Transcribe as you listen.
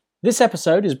This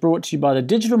episode is brought to you by the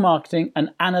Digital Marketing and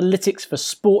Analytics for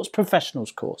Sports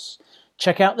Professionals course.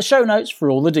 Check out the show notes for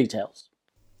all the details.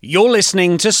 You're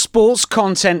listening to Sports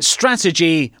Content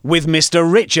Strategy with Mr.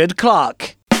 Richard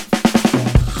Clark.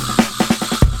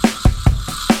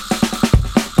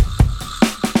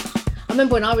 I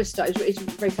remember when I was starting, it's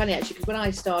very funny actually, because when I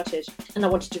started and I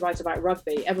wanted to write about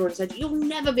rugby, everyone said, you'll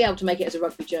never be able to make it as a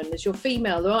rugby journalist. You're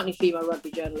female, there aren't any female rugby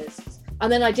journalists.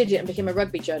 And then I did it and became a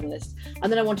rugby journalist.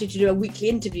 And then I wanted to do a weekly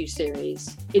interview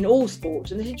series in all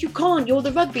sports. And they said, you can't, you're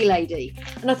the rugby lady.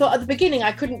 And I thought at the beginning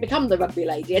I couldn't become the rugby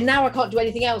lady. And now I can't do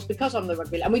anything else because I'm the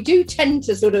rugby lady. And we do tend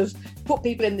to sort of put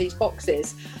people in these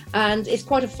boxes. And it's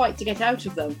quite a fight to get out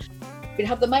of them. We'd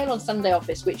have the Mail on Sunday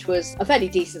office, which was a fairly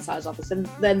decent sized office, and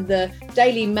then the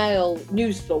Daily Mail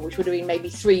news floor, which would have been maybe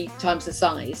 3 times the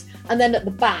size, and then at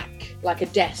the back, like a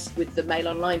desk with the Mail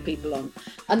Online people on.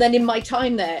 And then in my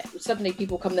time there, suddenly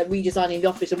people come there redesigning the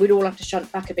office, and we'd all have to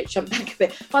shunt back a bit.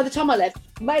 By the time I left,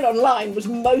 Mail Online was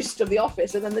most of the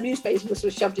office, and then the newspaper was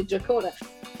sort of shoved into a corner.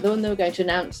 When they were going to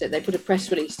announce it, they put a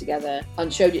press release together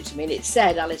and showed it to me, and it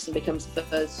said Alison becomes the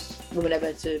first woman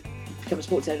ever to become a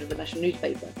sports editor of a national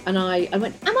newspaper. And I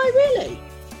went, am I really?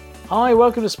 Hi,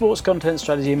 welcome to Sports Content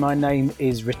Strategy. My name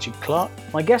is Richard Clark.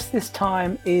 My guest this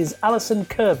time is Alison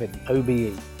Kirvin,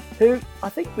 OBE, who I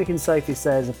think we can safely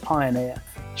say is a pioneer.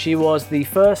 She was the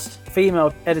first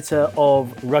female editor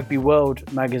of Rugby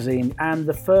World magazine and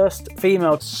the first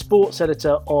female sports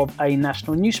editor of a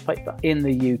national newspaper in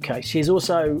the UK. She's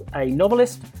also a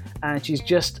novelist, and she's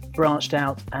just branched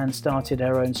out and started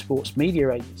her own sports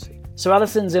media agency. So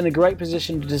Alison's in a great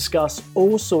position to discuss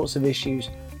all sorts of issues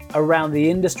around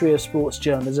the industry of sports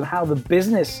journalism, how the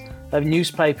business of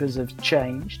newspapers have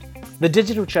changed, the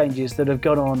digital changes that have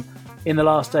gone on in the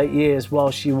last 8 years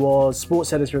while she was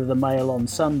sports editor of the Mail on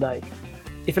Sunday.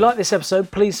 If you like this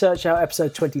episode, please search out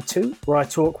episode 22, where I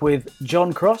talk with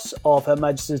John Cross of Her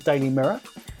Majesty's Daily Mirror,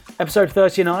 episode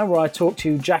 39, where I talk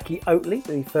to Jackie Oatley,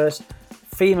 the first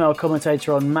female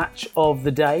commentator on Match of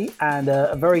the Day, and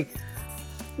a very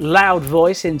loud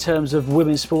voice in terms of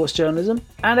women's sports journalism,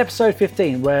 and episode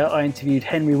 15, where I interviewed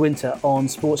Henry Winter on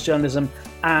sports journalism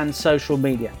and social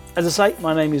media. As I say,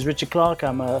 my name is Richard Clark.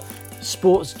 I'm a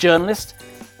sports journalist,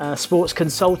 a sports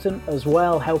consultant as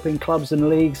well, helping clubs and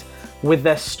leagues with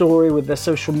their story, with their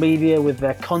social media, with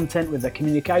their content, with their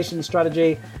communication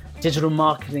strategy, digital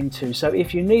marketing too. So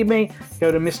if you need me,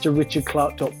 go to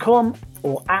mrrichardclark.com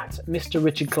or at Mr.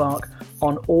 Richard Clark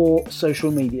on all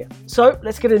social media. So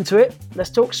let's get into it.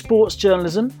 Let's talk sports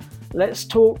journalism. Let's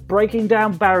talk breaking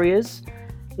down barriers.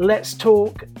 Let's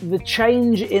talk the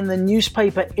change in the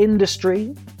newspaper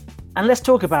industry. And let's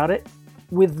talk about it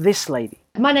with this lady.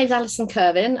 My name's Alison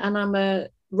Kirvin, and I'm a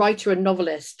writer and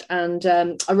novelist, and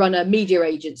I run a media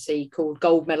agency called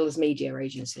Gold Medals Media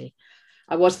Agency.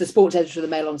 I was the sports editor of the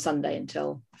Mail on Sunday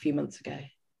until a few months ago.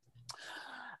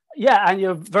 Yeah, and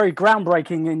you're very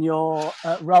groundbreaking in your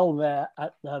role there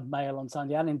at the Mail on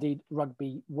Sunday, and indeed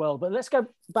Rugby World. But let's go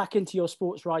back into your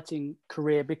sports writing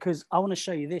career, because I want to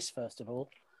show you this first of all.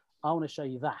 I want to show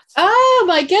you that. Oh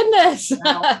my goodness!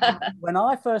 Now, when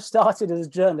I first started as a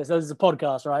journalist, this is a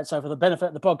podcast, right? So for the benefit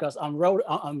of the podcast,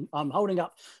 I'm holding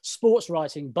up Sports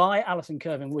Writing by Alison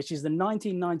Kirvin, which is the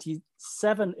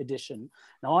 1997 edition.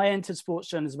 Now I entered sports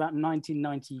journalism about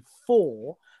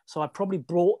 1994, so I probably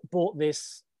bought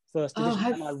this first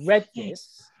edition, and I read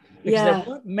this because there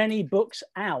weren't many books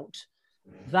out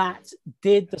that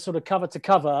did the sort of cover to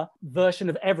cover version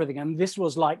of everything, and this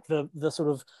was like the sort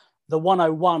of the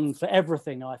 101 for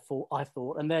everything, I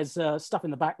thought. And there's stuff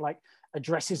in the back like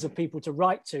addresses of people to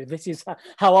write to. This is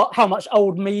how much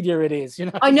old media it is, you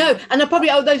know. I know, and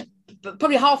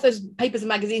probably half those papers and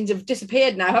magazines have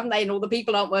disappeared now, haven't they? And all the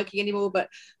people aren't working anymore. But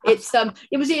it's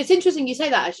interesting you say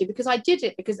that, actually, because I did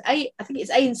it because I think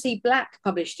it's A&C Black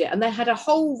published it, and they had a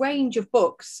whole range of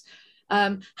books.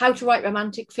 How to write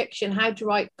romantic fiction, how to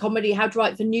write comedy, how to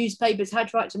write for newspapers, how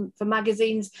to write for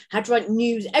magazines, how to write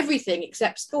news, everything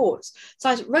except sports. So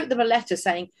I wrote them a letter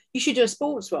saying, you should do a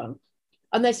sports one.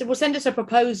 And they said, well, send us a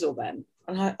proposal then.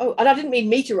 And I didn't mean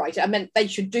me to write it, I meant they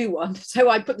should do one. So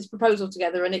I put this proposal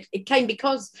together, and it came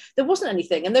because there wasn't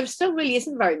anything, and there still really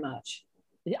isn't very much.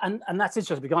 Yeah, and that's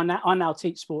interesting, because I now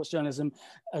teach sports journalism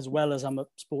as well as I'm a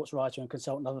sports writer and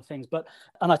consultant and other things.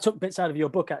 And I took bits out of your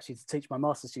book actually to teach my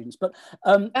master's students. But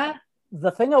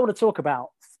the thing I want to talk about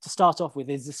to start off with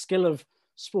is the skill of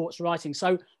sports writing.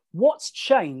 So what's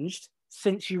changed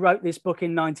since you wrote this book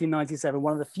in 1997,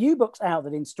 one of the few books out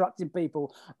that instructed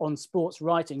people on sports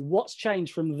writing? What's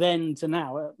changed from then to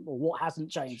now, or what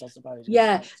hasn't changed, I suppose?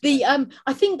 Yeah,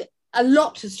 I think a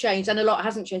lot has changed and a lot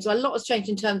hasn't changed. So a lot has changed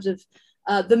in terms of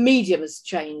The medium has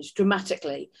changed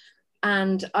dramatically.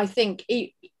 And I think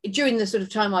during the sort of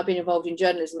time I've been involved in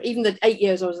journalism, even the 8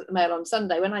 years I was at the Mail on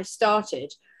Sunday, when I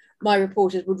started, my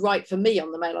reporters would write for me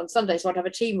on the Mail on Sunday. So I'd have a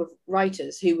team of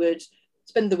writers who would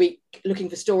spend the week looking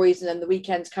for stories and then the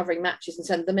weekends covering matches and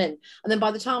send them in. And then by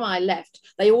the time I left,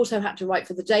 they also had to write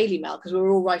for the Daily Mail because we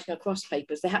were all writing across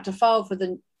papers. They had to file for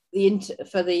the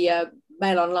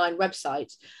Mail Online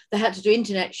website. They had to do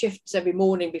internet shifts every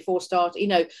morning before start.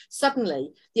 Suddenly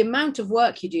the amount of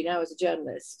work you do now as a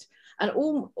journalist, and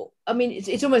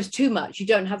it's almost too much. You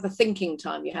don't have the thinking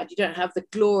time you had. You don't have the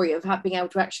glory of being able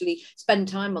to actually spend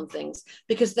time on things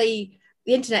because the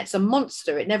internet's a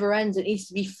monster. It never ends. It needs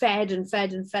to be fed and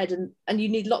fed and fed, and you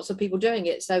need lots of people doing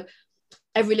it. So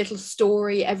every little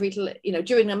story,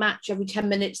 during a match, every 10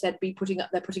 minutes they're putting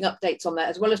updates on there,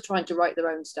 as well as trying to write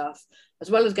their own stuff, as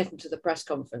well as getting to the press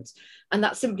conference. And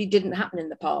that simply didn't happen in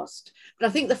the past. But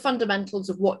I think the fundamentals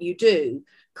of what you do,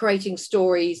 creating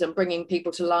stories and bringing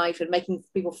people to life and making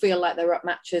people feel like they're at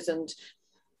matches and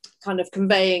kind of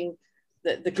conveying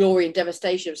the glory and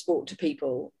devastation of sport to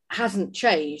people, hasn't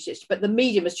changed. But the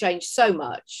medium has changed so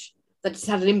much that it's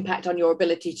had an impact on your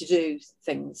ability to do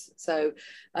things. So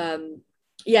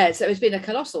so it's been a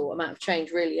colossal amount of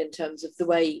change really in terms of the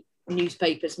way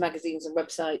newspapers, magazines and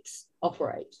websites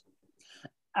operate.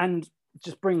 And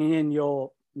just bringing in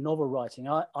your novel writing,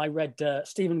 I read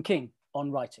Stephen King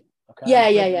on writing. Okay.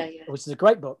 Yeah. Which is a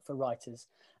great book for writers.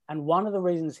 And one of the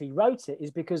reasons he wrote it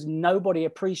is because nobody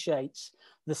appreciates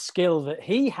the skill that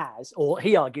he has, or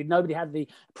he argued nobody had the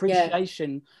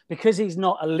appreciation because he's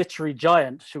not a literary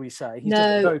giant, shall we say. He's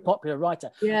just a very popular writer.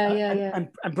 And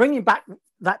bringing back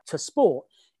that to sport,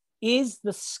 is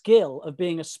the skill of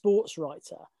being a sports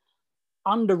writer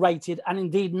underrated and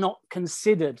indeed not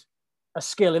considered a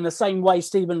skill in the same way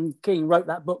Stephen King wrote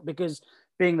that book because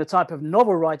being the type of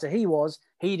novel writer he was,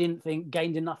 he didn't think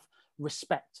gained enough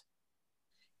respect?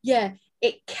 Yeah,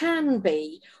 it can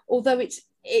be, although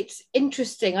it's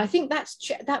interesting. I think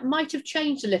that might have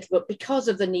changed a little bit because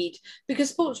of the need, because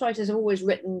sports writers have always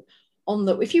written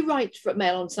if you write for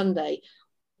Mail on Sunday,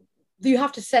 you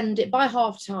have to send it by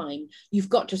half time. You've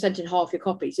got to send in half your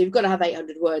copy. So you've got to have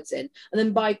 800 words in. And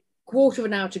then by quarter of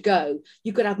an hour to go,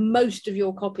 you've got to have most of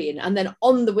your copy in. And then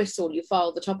on the whistle, you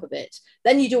file the top of it.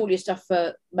 Then you do all your stuff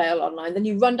for Mail Online. Then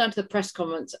you run down to the press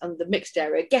conference and the mixed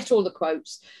area, get all the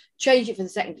quotes, change it for the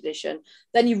second edition.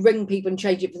 Then you ring people and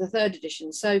change it for the third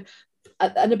edition. So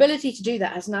an ability to do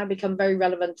that has now become very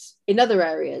relevant in other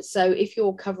areas. So if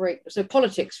you're covering,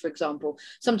 politics, for example,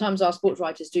 sometimes our sports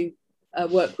writers do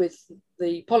work with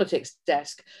the politics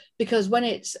desk, because when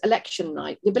it's election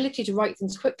night, the ability to write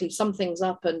things quickly, sum things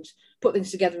up and put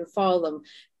things together and file them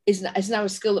is now a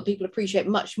skill that people appreciate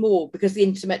much more because the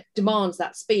internet demands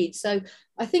that speed. So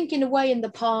I think in a way in the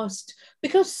past,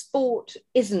 because sport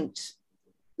isn't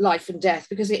life and death,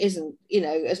 because it isn't,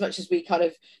 as much as we kind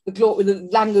of, the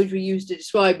language we use to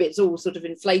describe it's all sort of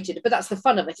inflated, but that's the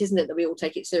fun of it, isn't it, that we all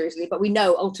take it seriously. But we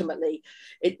know ultimately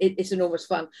it's enormous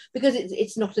fun because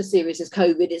it's not as serious as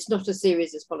COVID, it's not as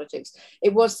serious as politics.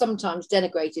 It was sometimes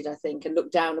denigrated, I think, and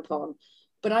looked down upon.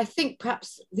 But I think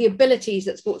perhaps the abilities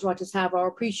that sports writers have are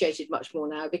appreciated much more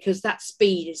now because that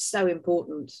speed is so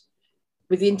important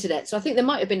with the internet. So I think there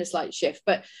might have been a slight shift,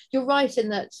 but you're right in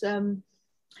that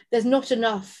there's not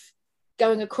enough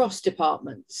going across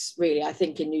departments, really, I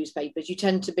think, in newspapers. You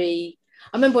tend to be...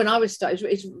 I remember when I was starting,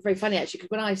 it's very funny, actually,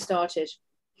 because when I started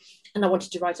and I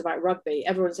wanted to write about rugby,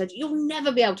 everyone said, you'll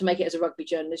never be able to make it as a rugby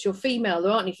journalist. You're female.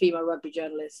 There aren't any female rugby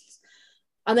journalists.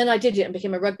 And then I did it and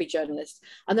became a rugby journalist.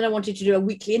 And then I wanted to do a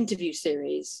weekly interview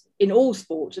series in all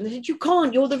sports. And they said, you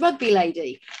can't, you're the rugby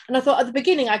lady. And I thought at the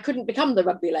beginning I couldn't become the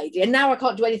rugby lady. And now I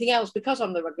can't do anything else because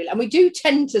I'm the rugby lady. And we do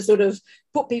tend to sort of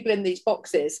put people in these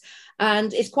boxes.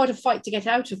 And it's quite a fight to get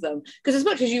out of them. Because as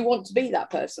much as you want to be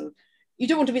that person, you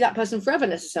don't want to be that person forever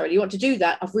necessarily. You want to do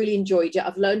that. I've really enjoyed it.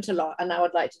 I've learned a lot. And now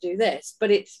I'd like to do this.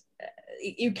 But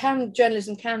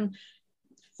journalism can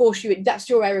force you, that's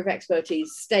your area of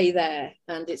expertise, stay there.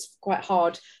 And it's quite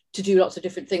hard to do lots of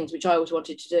different things, which I always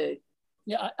wanted to do.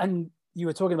 Yeah, and you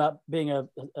were talking about being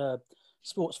a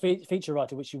sports feature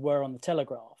writer, which you were on the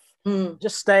Telegraph.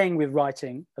 Just staying with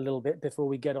writing a little bit before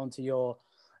we get onto your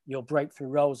breakthrough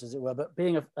roles, as it were, but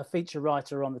being a feature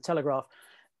writer on the Telegraph,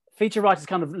 feature writers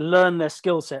kind of learn their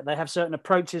skill set. They have certain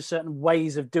approaches, certain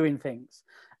ways of doing things,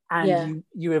 and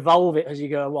you evolve it as you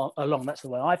go along. That's the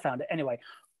way I found it. Anyway,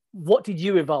 what did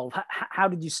you evolve? How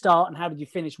did you start and how did you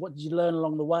finish? What did you learn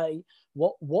along the way?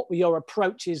 What were your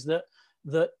approaches that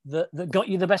got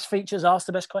you the best features, asked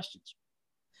the best questions?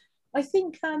 I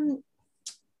think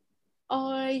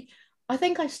I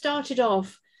think I started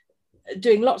off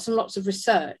doing lots and lots of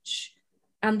research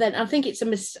And then I think it's a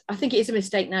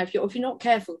mistake now. If you're not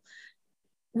careful,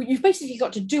 you've basically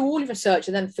got to do all your research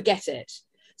and then forget it.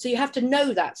 So you have to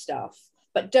know that stuff,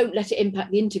 but don't let it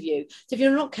impact the interview. So if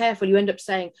you're not careful, you end up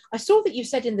saying, I saw that you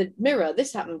said in the Mirror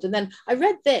this happened, and then I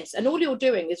read this, and all you're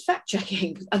doing is fact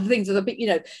checking and things that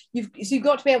are, you've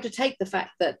got to be able to take the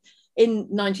fact that in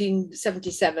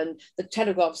 1977 the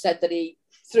Telegraph said that he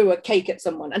threw a cake at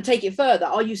someone, and take it further.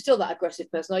 Are you still that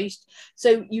aggressive person?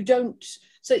 So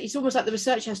it's almost like the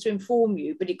research has to inform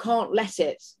you, but you can't let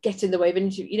it get in the way of an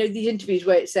interview. These interviews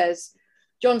where it says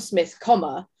John Smith,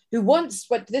 who once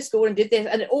went to this school and did this,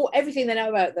 and everything they know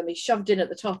about them is shoved in at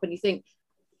the top, and you think,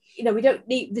 we don't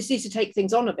need, this needs to take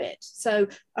things on a bit. So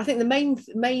I think the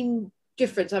main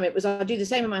difference was I do the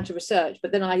same amount of research,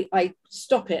 but then I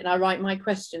stop it and I write my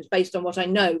questions based on what I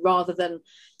know, rather than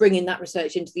bringing that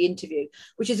research into the interview,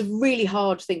 which is a really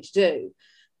hard thing to do.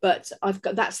 But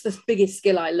that's the biggest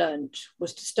skill I learned,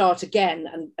 was to start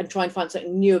again and try and find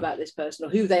something new about this person, or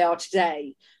who they are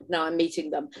today. Now I'm meeting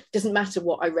them. It doesn't matter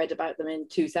what I read about them in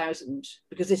 2000,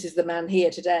 because this is the man here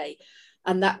today.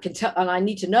 And that can tell, and I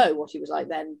need to know what he was like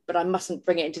then, but I mustn't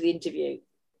bring it into the interview,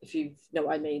 if you know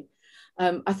what I mean.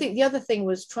 I think the other thing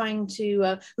was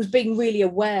was being really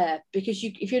aware, because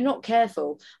if you're not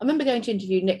careful, I remember going to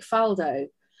interview Nick Faldo,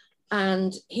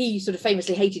 and he sort of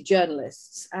famously hated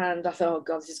journalists. And I thought, oh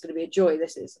God, this is going to be a joy.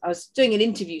 I was doing an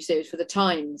interview series for the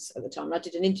Times at the time. I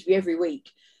did an interview every week.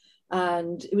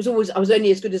 And I was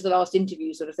only as good as the last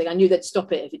interview sort of thing. I knew they'd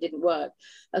stop it if it didn't work.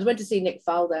 I went to see Nick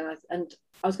Faldo, and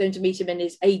I was going to meet him in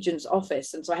his agent's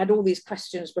office. And so I had all these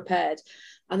questions prepared.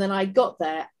 And then I got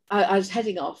there, I was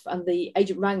heading off, and the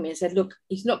agent rang me and said, look,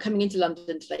 he's not coming into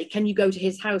London today. Can you go to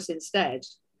his house instead?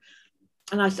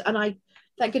 And I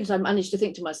thank goodness I managed to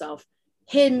think to myself,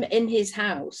 him in his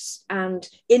house and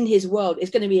in his world is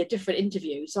going to be a different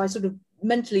interview. So I sort of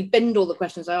mentally binned all the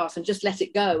questions I asked and just let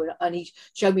it go. And he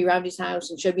showed me around his house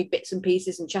and showed me bits and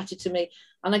pieces and chatted to me.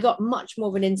 And I got much more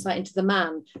of an insight into the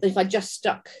man than if I just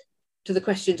stuck to the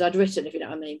questions I'd written, if you know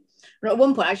what I mean. And at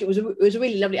one point, actually, it was a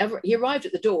really lovely. He arrived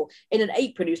at the door in an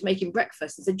apron. He was making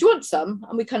breakfast and said, "Do you want some?"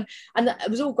 And it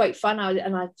was all great fun.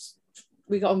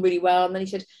 We got on really well. And then he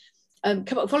said,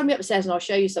 come on, follow me upstairs and I'll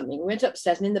show you something. We went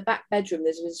upstairs, and in the back bedroom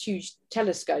there's this huge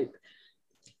telescope.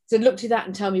 So look to that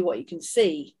and tell me what you can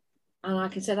see. And I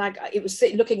said, it was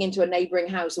looking into a neighbouring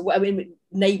house.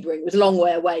 Neighbouring was a long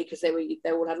way away because they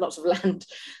all had lots of land.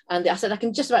 And I said, I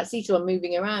can just about see someone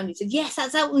moving around. He said, yes,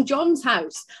 that's Elton John's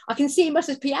house. I can see him at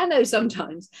his piano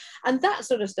sometimes. And that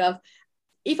sort of stuff.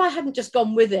 If I hadn't just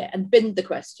gone with it and binned the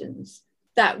questions,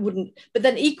 that wouldn't. But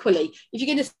then equally, if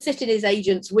you're going to sit in his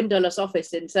agent's windowless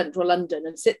office in central London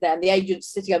and sit there, and the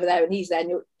agent's sitting over there and he's there,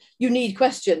 and you need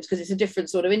questions because it's a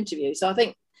different sort of interview. So I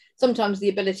think sometimes the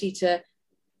ability to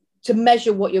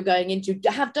measure what you're going into,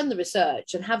 to have done the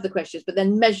research and have the questions, but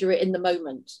then measure it in the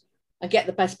moment and get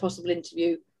the best possible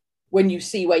interview when you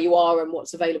see where you are and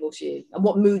what's available to you and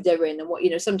what mood they're in, and what,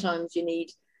 sometimes you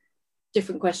need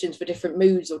different questions for different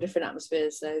moods or different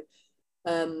atmospheres. So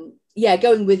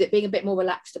going with it, being a bit more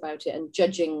relaxed about it and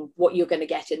judging what you're going to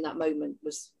get in that moment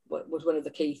was one of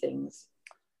the key things.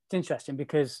 It's interesting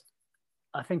because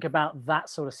I think about that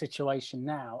sort of situation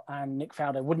now, and Nick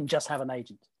Faldo wouldn't just have an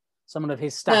agent. Someone of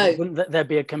his status, there'd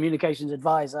be a communications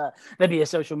advisor, there'd be a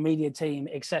social media team,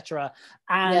 etc.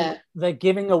 And they're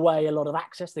giving away a lot of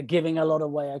access. They're giving a lot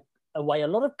away a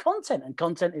lot of content, and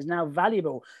content is now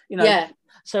valuable.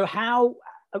 So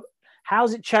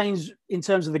how's it changed in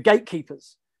terms of the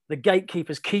gatekeepers? The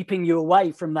gatekeepers keeping you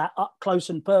away from that up close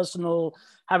and personal,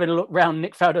 having a look around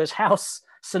Nick Faldo's house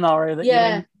scenario that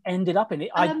you ended up in.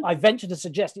 I venture to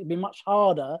suggest it'd be much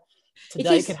harder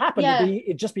today. It could happen.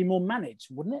 It'd just be more managed,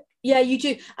 wouldn't it? Yeah, you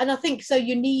do. And I think so.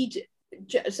 You need,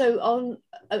 on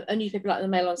a newspaper like the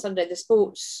Mail on Sunday,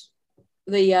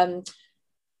 the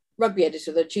rugby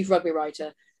editor, the chief rugby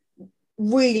writer,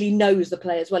 really knows the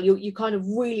players well. You're kind of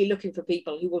really looking for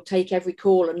people who will take every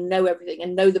call and know everything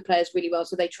and know the players really well,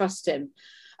 so they trust him.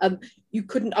 I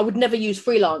would never use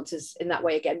freelancers in that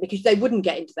way again, because they wouldn't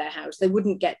get into their house. They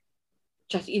wouldn't get,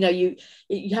 you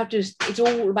have to, it's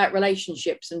all about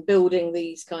relationships and building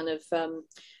these kind of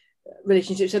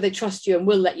relationships, so they trust you and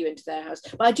will let you into their house.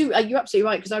 But you're absolutely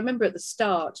right, because I remember at the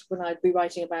start when I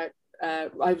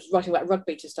was writing about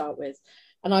rugby to start with,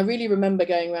 and I really remember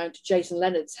going around to Jason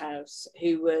Leonard's house,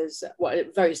 who was a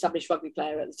very established rugby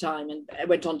player at the time and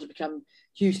went on to become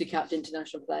hugely capped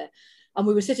international player. And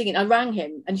we were sitting in, I rang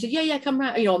him and he said, yeah, come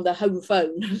round, on the home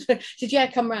phone. He said, yeah,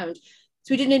 come round.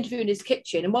 So we did an interview in his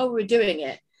kitchen, and while we were doing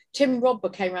it, Tim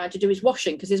Rodber came around to do his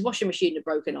washing because his washing machine had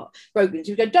broken. So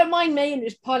he would go, don't mind me, and he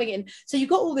was piling it in. So you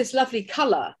got all this lovely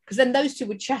colour, because then those two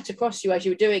would chat across you as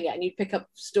you were doing it, and you'd pick up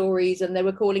stories, and they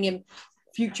were calling him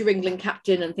future England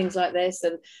captain and things like this.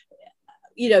 And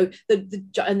you know,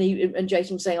 and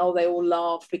Jason was saying, oh, they all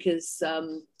laugh because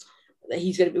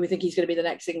we think he's going to be the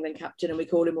next England captain, and we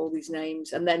call him all these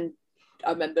names. And then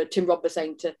I remember Tim Rodber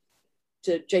saying to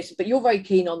Jason, but you're very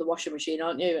keen on the washing machine,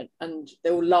 aren't you? And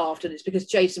they all laughed. And it's because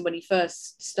Jason, when he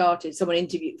first started, someone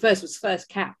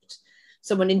capped,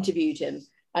 someone interviewed him,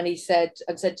 and he said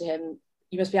to him,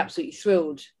 you must be absolutely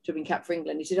thrilled to have been capped for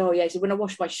England. He said, oh yeah. He said, when I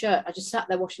washed my shirt, I just sat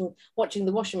there watching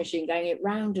the washing machine going it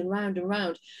round and round and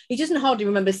round. He doesn't hardly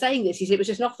remember saying this. He said it was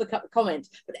just an off the cuff comment,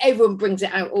 but everyone brings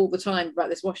it out all the time about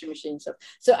this washing machine stuff.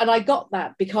 So, and I got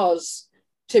that because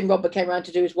Tim Rodber came around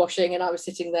to do his washing, and I was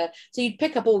sitting there. So you'd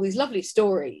pick up all these lovely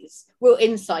stories, real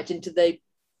insight into the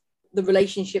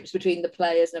relationships between the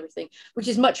players and everything, which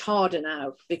is much harder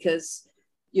now because,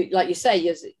 like you say,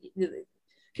 the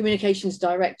communications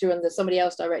director and the somebody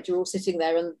else director are all sitting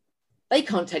there, and they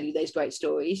can't tell you those great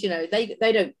stories. You know, they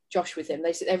don't josh with him.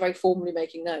 They're very formally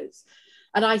making notes.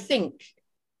 And I think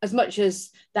as much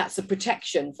as that's a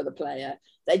protection for the player,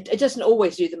 it doesn't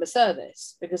always do them a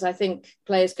service, because I think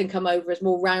players can come over as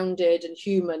more rounded and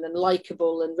human and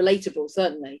likable and relatable,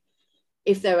 certainly,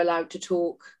 if they're allowed to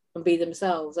talk and be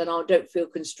themselves, and I don't feel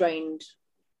constrained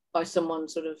by someone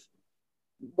sort of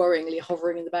worryingly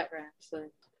hovering in the background. So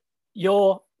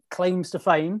your claims to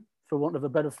fame, for want of a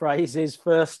better phrase, is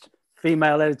first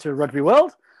female editor of Rugby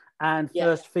World and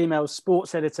first female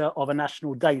sports editor of a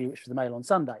national daily, which was the Mail on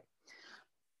Sunday.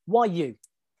 Why you?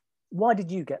 Why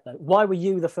did you get that? Why were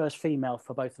you the first female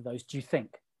for both of those, do you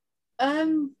think?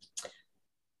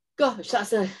 Gosh,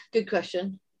 that's a good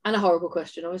question, and a horrible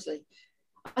question, obviously.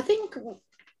 I think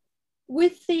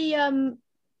with the,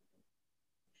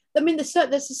 there's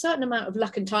a certain amount of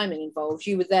luck and timing involved.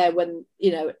 You were there when,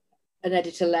 you know, an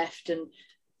editor left and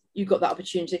you got that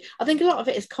opportunity. I think a lot of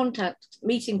it is contact,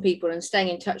 meeting people and staying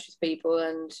in touch with people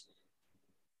and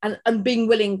being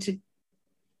willing to,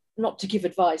 not to give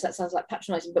advice, that sounds like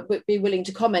patronizing, but be willing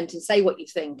to comment and say what you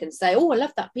think and say, oh, I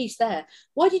love that piece there.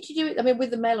 Why did you do it? I mean,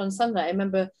 with the Mail on Sunday, I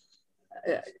remember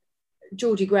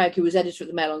Georgie Gregg, who was editor of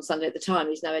the Mail on Sunday at the time,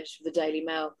 he's now editor of the Daily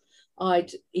Mail.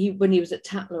 When he was at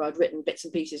Tatler, I'd written bits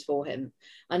and pieces for him.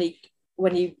 And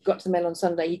when he got to the Mail on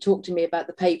Sunday, he talked to me about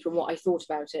the paper and what I thought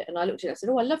about it. And I looked at it and I said,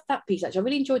 oh, I love that piece, actually. I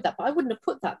really enjoyed that, but I wouldn't have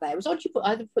put that there. It was odd you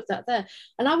put that there.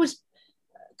 And I was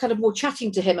kind of more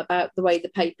chatting to him about the way the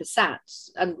paper sat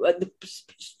and the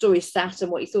story sat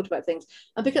and what he thought about things.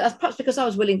 And perhaps because I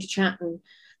was willing to chat and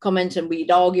comment and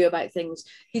we'd argue about things,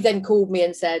 he then called me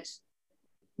and said,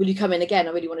 will you come in again?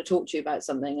 I really want to talk to you about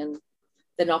something. And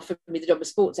then offered me the job of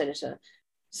sports editor.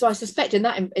 So I suspect in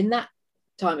that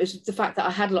time, it was the fact that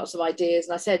I had lots of ideas.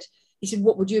 And he said,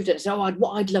 what would you have done? I said,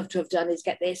 what I'd love to have done is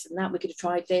get this and that. We could have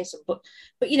tried this. But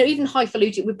you know, even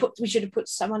highfalutin, we should have put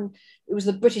someone, it was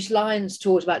the British Lions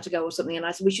tour was about to go or something. And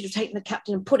I said, we should have taken the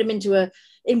captain and put him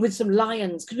in with some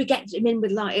lions. Could we get him in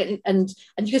with lions? And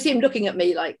you can see him looking at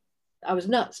me like I was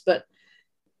nuts. But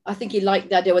I think he liked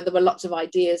the idea where there were lots of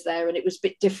ideas there and it was a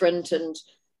bit different. And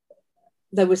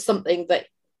there was something that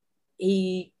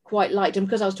he quite liked. And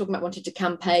because I was talking about wanting to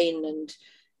campaign and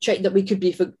that we could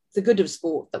be for the good of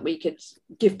sport, that we could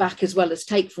give back as well as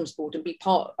take from sport and be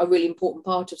a really important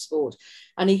part of sport.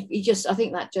 And he just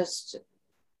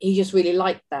really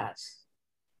liked that.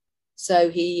 So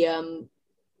he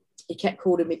kept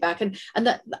calling me back. And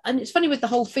it's funny with the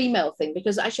whole female thing,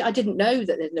 because actually I didn't know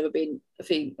that there'd never been a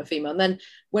female. And then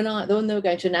when they were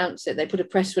going to announce it, they put a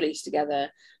press release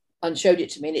together and showed it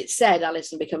to me. And it said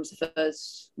Alison becomes the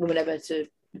first woman ever to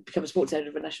become a sports editor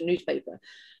of a national newspaper.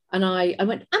 And I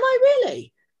went, am I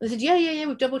really? And they said, yeah,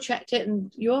 we've double checked it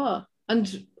and you are.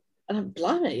 And I'm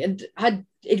blimey. And I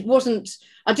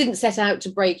didn't set out to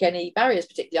break any barriers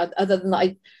particularly, other than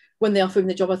that when they offered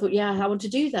me the job, I thought, yeah, I want to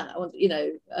do that.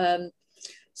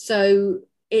 So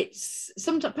it's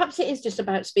sometimes, perhaps it is just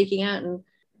about speaking out and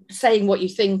saying what you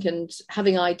think and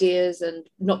having ideas and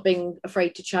not being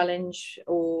afraid to challenge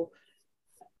or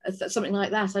something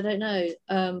like that. I don't know.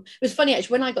 It was funny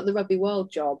actually when I got the Rugby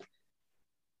World job,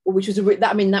 which was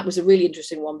that was a really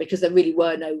interesting one, because there really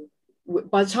were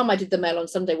by the time I did the Mail on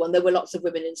Sunday one, there were lots of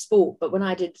women in sport, but when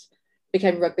I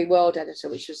became Rugby World editor,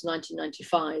 which was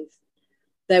 1995,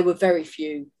 there were very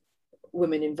few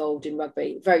women involved in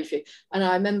rugby, very few. And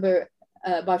I remember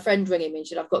my friend ringing me and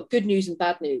she said, I've got good news and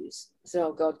bad news. I said,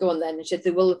 oh God, go on then. And she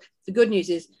said, well, the good news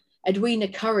is Edwina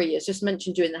Currie has just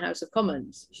mentioned you in the House of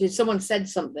Commons. She said, someone said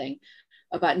something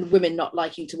about women not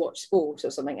liking to watch sport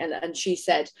or something. And she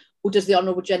said, well, does the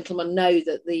honourable gentleman know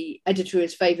that the editor of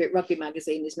his favourite rugby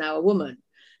magazine is now a woman?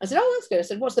 I said, oh, that's good. I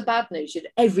said, what's the bad news? She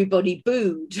said, everybody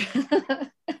booed.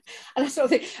 And I sort of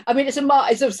think, I mean, it's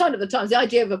a sign of the times. The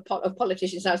idea of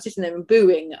politicians now sitting there and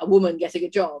booing a woman getting a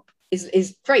job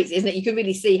is crazy, isn't it? You can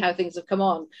really see how things have come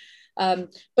on.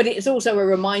 But it's also a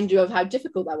reminder of how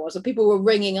difficult that was. And people were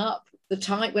ringing up the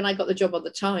time when I got the job on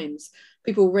the Times.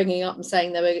 People were ringing up and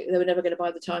saying they were never going to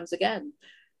buy the Times again.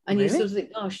 And really? You sort of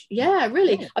think, gosh, yeah,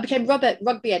 really. Yeah. I became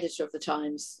rugby editor of the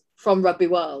Times from Rugby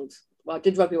World. Well, I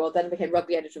did Rugby World, then I became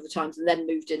rugby editor of the Times, and then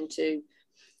moved into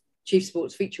chief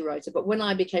sports feature writer. But when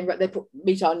I became, they put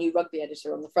meet our new rugby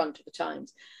editor on the front of the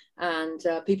Times, and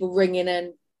people ringing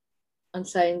in and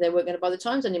saying they weren't going to buy the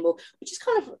Times anymore, which is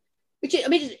kind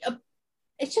of,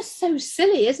 it's just so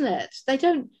silly, isn't it?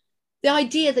 The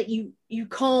idea that you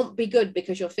can't be good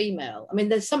because you're female. I mean,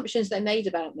 the assumptions they made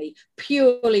about me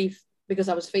purely because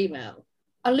I was female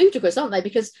are ludicrous, aren't they?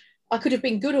 Because I could have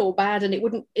been good or bad,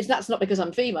 and that's not because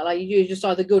I'm female. You're just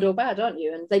either good or bad, aren't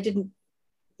you? And they didn't,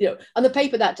 and the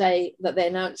paper that day that they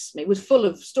announced me was full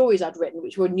of stories I'd written,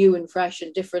 which were new and fresh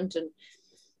and different.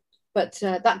 But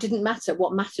that didn't matter.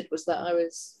 What mattered was that I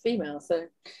was female. So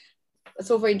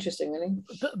that's all very interesting, really.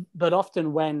 But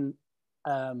often when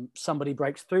somebody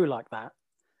breaks through like that,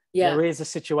 there is a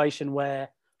situation where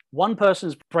one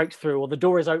person's breaks through, or the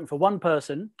door is open for one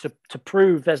person to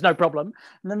prove there's no problem,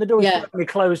 and then the door is suddenly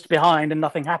closed behind and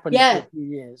nothing happens for a few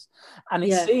years. And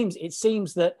it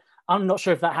seems that, I'm not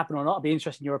sure if that happened or not, I'd be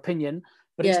interested in your opinion,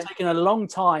 but it's taken a long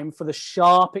time for the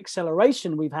sharp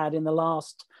acceleration we've had in the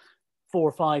last 4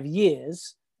 or 5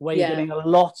 years, where you're getting a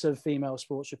lot of female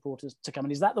sports reporters to come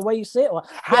in. Is that the way you see it, or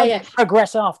how do you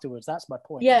progress afterwards? That's my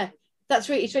point. Yeah, it's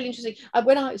really interesting.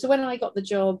 When I got the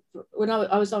job, when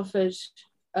I was offered,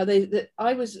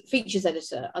 I was features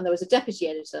editor, and there was a deputy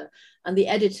editor, and the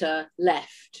editor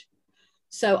left.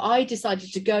 So I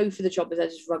decided to go for the job as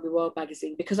editor of Rugby World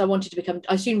magazine because I wanted to become,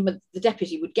 I assumed the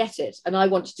deputy would get it, and I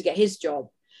wanted to get his job.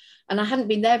 And I hadn't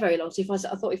been there very long. So I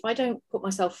thought, if I don't put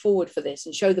myself forward for this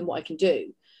and show them what I can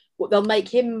do, they'll make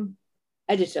him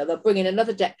editor, they'll bring in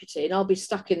another deputy, and I'll be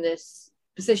stuck in this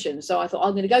position. So I thought,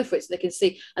 I'm going to go for it so they can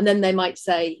see, and then they might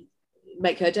say,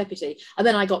 make her deputy. And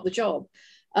then I got the job.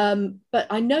 But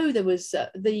I know there was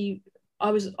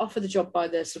I was offered the job by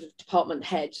the sort of department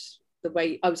head, the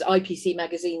way I was IPC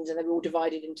magazines, and they were all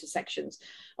divided into sections.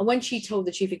 And when she told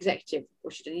the chief executive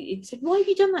what she did, he said, why have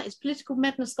you done that? It's political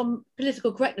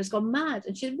correctness gone mad.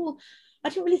 And she said, well, I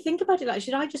didn't really think about it like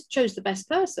that. I just chose the best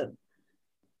person.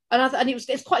 And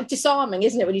it's quite disarming,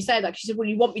 isn't it, when you say that? She said, well,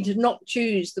 you want me to not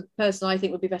choose the person I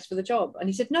think would be best for the job? And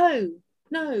he said, no,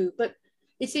 but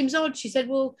it seems odd. She said,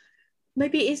 well,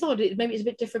 maybe it is odd. Maybe it's a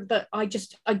bit different, but I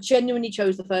genuinely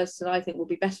chose the person I think will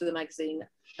be best for the magazine.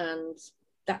 And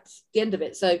that's the end of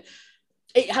it. So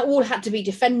it all had to be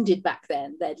defended back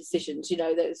then, their decisions,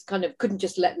 that was kind of, couldn't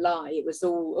just let lie. It was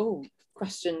all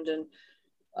questioned and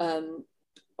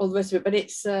all the rest of it. But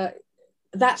it's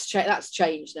that's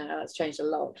changed now. That's changed a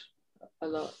lot.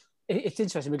 It's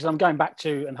interesting because I'm going back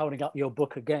to and holding up your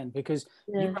book again, because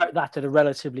you wrote that at a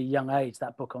relatively young age,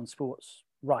 that book on sports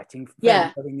writing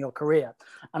in your career.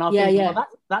 And I think, well,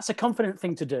 that's a confident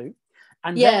thing to do.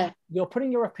 And then you're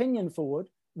putting your opinion forward.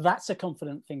 That's a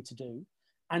confident thing to do.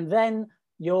 And then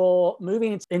you're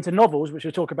moving into novels, which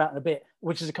we'll talk about in a bit,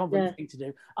 which is a confident thing to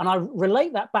do. And I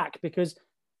relate that back because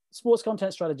Sports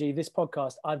Content Strategy, this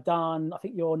podcast, I've done, I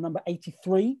think you're number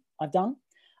 83 I've done.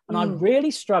 And I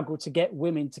really struggle to get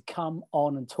women to come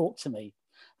on and talk to me.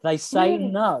 They say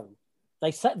no.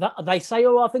 They say,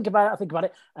 oh, I'll think about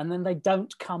it. And then they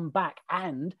don't come back.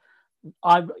 And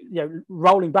I'm,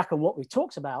 rolling back on what we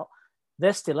talked about,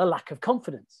 there's still a lack of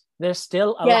confidence. There's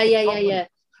still a lack of confidence,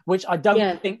 which I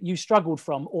don't think you struggled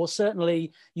from, or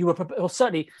certainly you were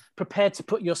certainly prepared to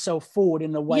put yourself forward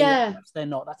in a way that they're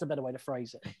not. That's a better way to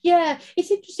phrase it. Yeah,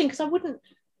 it's interesting because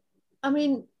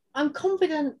I'm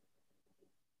confident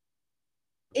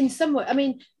in some way. I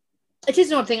mean, it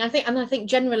is an odd thing. I think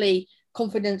generally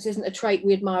confidence isn't a trait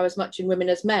we admire as much in women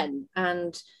as men.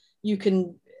 And you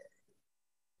can,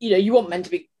 you want men to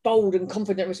be bold and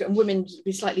confident, and women to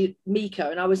be slightly meeker.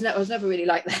 And I was never really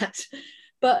like that.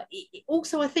 But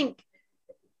also, I think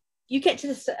you get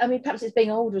to perhaps it's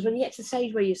being older, is when you get to the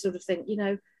stage where you sort of think,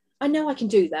 I know I can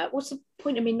do that. What's the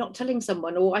point of me not telling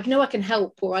someone? Or I know I can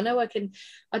help, or I know I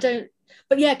don't.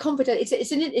 But yeah, confident.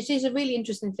 It is a really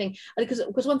interesting thing, because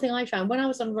one thing I found when I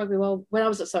was on Rugby World, when I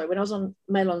was on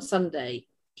Mail on Sunday,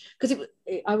 because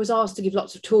I was asked to give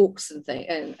lots of talks and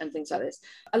things like this.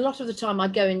 A lot of the time,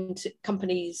 I'd go into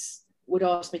companies would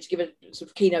ask me to give a sort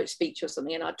of keynote speech or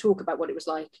something, and I'd talk about what it was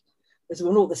like there's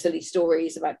all the silly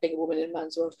stories about being a woman in a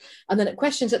man's world. And then at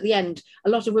questions at the end, a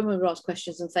lot of women would ask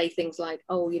questions and say things like,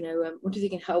 oh, what do you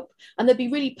think can help? And there'd be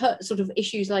really sort of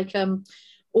issues like,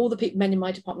 all the men in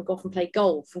my department go off and play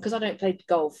golf. And because I don't play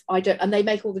golf, I don't, and they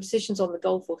make all the decisions on the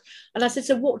golf course. And I said,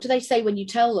 so what do they say when you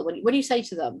tell them, when you say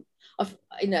to them,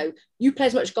 you play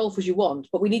as much golf as you want,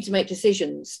 but we need to make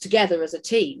decisions together as a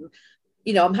team.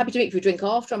 I'm happy to meet for a drink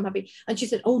after, I'm happy. And she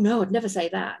said, oh no, I'd never say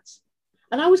that.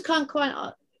 And I was kind of quite,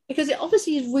 because it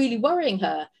obviously is really worrying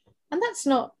her. And that's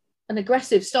not an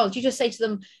aggressive stance. You just say to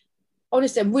them,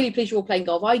 honestly, I'm really pleased you're all playing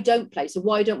golf. I don't play. So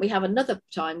why don't we have another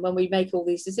time when we make all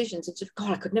these decisions? And just,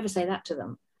 God, I could never say that to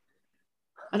them.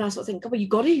 And I sort of think, God, well,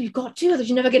 you've got to, otherwise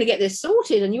you're never going to get this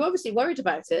sorted. And you're obviously worried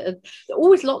about it. And there are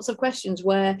always lots of questions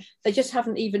where they just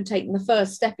haven't even taken the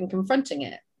first step in confronting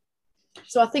it.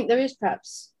 So I think there is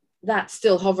perhaps that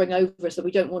still hovering over us, that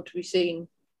we don't want to be seen,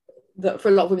 that for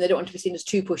a lot of women, they don't want to be seen as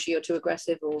too pushy or too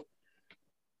aggressive.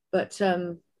 But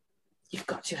you've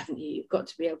got to, haven't you? You've got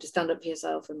to be able to stand up for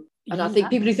yourself. And I think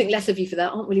people who think less of you for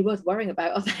that aren't really worth worrying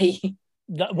about, are they?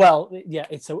 Well, yeah,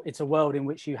 it's a world in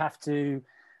which you have to,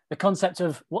 the concept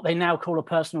of what they now call a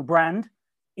personal brand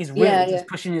is really just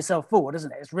pushing yourself forward,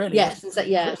 isn't it? It's really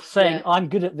saying I'm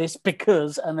good at this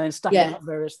because, and then stacking up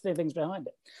various things behind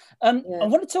it. I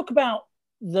want to talk about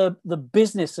the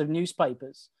business of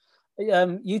newspapers.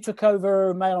 You took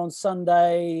over Mail on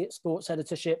Sunday sports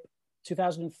editorship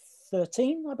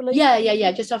 2013, I believe.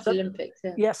 Yeah, just after the Olympics.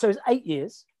 Yeah, so it's 8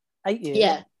 years. 8 years.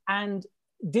 Yeah. And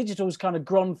digital's kind of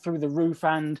gone through the roof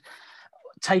and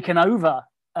taken over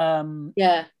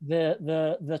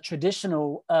the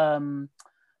traditional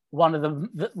one of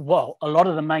a lot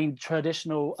of the main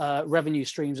traditional revenue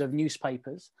streams of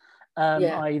newspapers.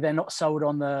 They're not sold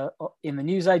in the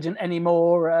newsagent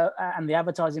anymore, and the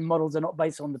advertising models are not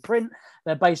based on the print.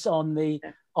 They're based on the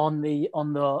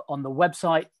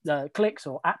website clicks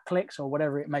or app clicks or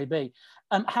whatever it may be.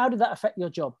 How did that affect your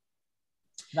job?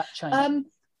 That change?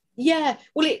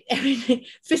 Well,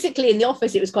 physically in the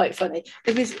office, it was quite funny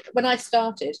because when I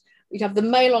started, we'd have the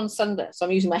Mail on Sunday. So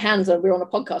I'm using my hands, and we're on a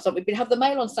podcast. So we'd have the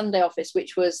Mail on Sunday office,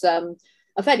 which was a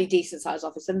fairly decent sized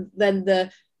office, and then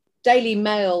the Daily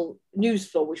Mail news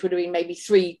floor, which would have been maybe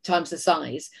 3 times the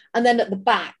size, and then at the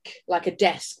back, like a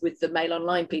desk with the Mail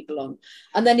Online people on.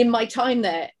 And then in my time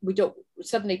there,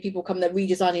 suddenly people come there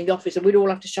redesigning the office, and we'd all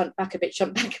have to shunt back a bit.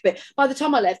 By the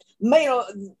time I left, Mail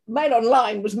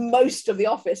Online was most of the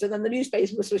office, and then the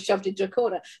newspaper was shoved into a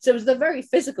corner. So it was the very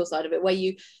physical side of it where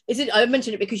I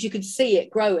mentioned it because you could see it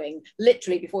growing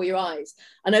literally before your eyes.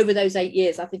 And over those 8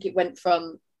 years, I think it went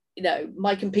from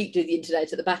my compete to the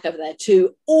internet at the back over there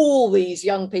to all these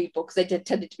young people, because they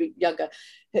tended to be younger,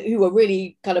 who were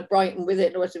really kind of bright and with it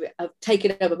and the rest of it, have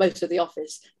taken over most of the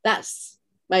office. That's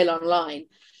Mail Online.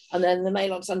 And then the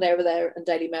Mail on Sunday over there and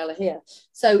Daily Mail are here.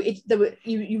 So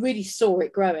you really saw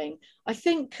it growing. I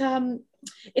think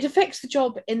it affects the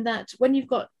job in that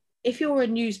if you're a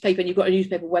newspaper and you've got a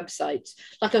newspaper website,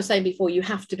 like I was saying before, you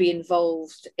have to be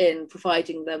involved in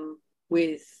providing them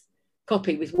with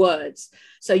copy, with words,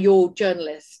 so your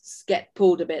journalists get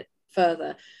pulled a bit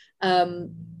further.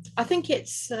 I think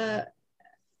and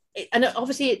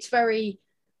obviously it's very,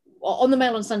 on the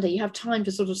Mail on Sunday, you have time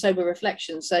for sort of sober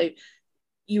reflection. So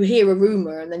you hear a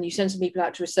rumor and then you send some people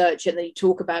out to research it, and then you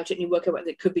talk about it and you work out whether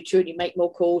it could be true, and you make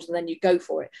more calls, and then you go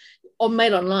for it. On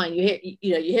Mail Online, you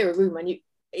hear a rumor, and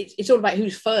it's all about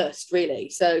who's first, really.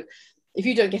 So if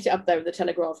you don't get it up there, the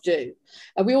Telegraph do.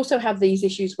 And we also have these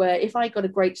issues where if I got a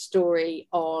great story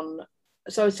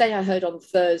so say I heard on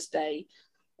Thursday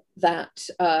that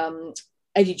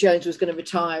Eddie Jones was going to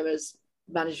retire as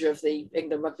manager of the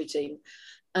England rugby team,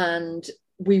 and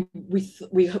we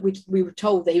were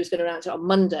told that he was going to announce it on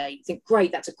Monday. You think,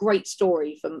 great, that's a great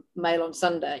story for Mail on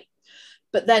Sunday.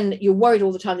 But then you're worried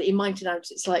all the time that he might announce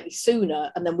it slightly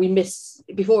sooner, and then we miss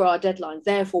before our deadline.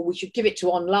 Therefore, we should give it to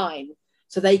online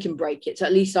so they can break it. So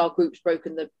at least our group's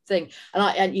broken the thing.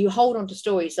 And you hold on to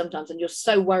stories sometimes, and you're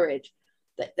so worried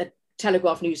that the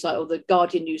Telegraph news site or the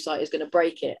Guardian news site is going to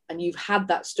break it. And you've had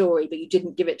that story, but you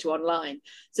didn't give it to online.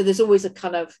 So there's always a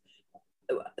kind of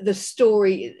the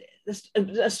story's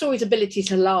ability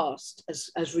to last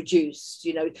has reduced.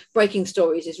 Breaking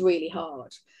stories is really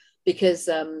hard because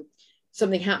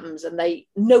something happens and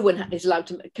no one is allowed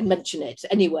can mention it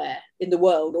anywhere in the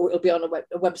world, or it'll be on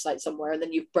a website somewhere, and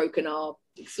then you've broken our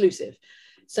exclusive.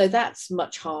 So that's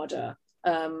much harder.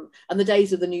 And the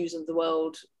days of the News of the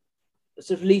World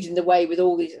sort of leading the way with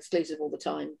all these exclusive all the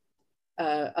time.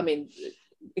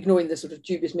 Ignoring the sort of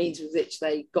dubious means with which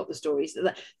they got the stories,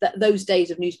 that those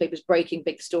days of newspapers breaking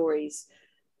big stories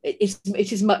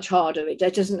it is much harder. It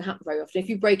doesn't happen very often. If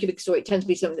you break a big story, it tends to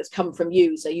be something that's come from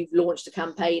you. So you've launched a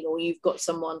campaign, or you've got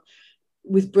someone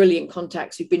with brilliant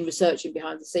contacts who've been researching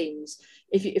behind the scenes.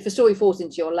 If a story falls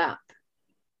into your lap,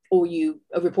 or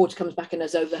a reporter comes back and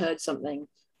has overheard something,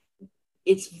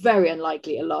 it's very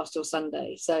unlikely it'll last till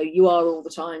Sunday. So you are all the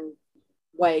time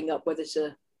weighing up whether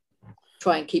to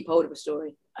try and keep hold of a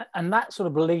story. And that sort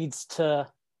of leads to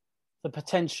the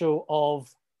potential of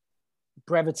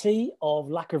brevity, of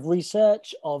lack of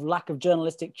research, of lack of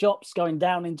journalistic chops going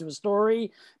down into a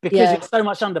story, because it's so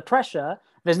much under pressure.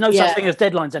 There's no such thing as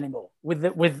deadlines anymore.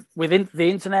 Within the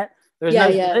internet,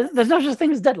 there's no such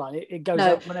thing as deadline. It goes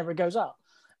up whenever it goes up.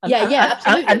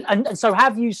 Absolutely. And so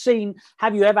have you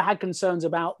ever had concerns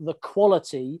about the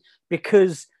quality,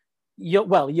 because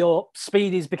your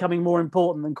speed is becoming more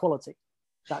important than quality?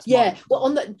 That's that's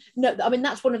one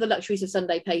of the luxuries of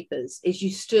Sunday papers, is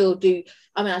you still do.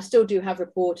 I still do have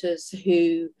reporters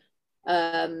who,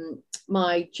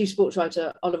 my chief sports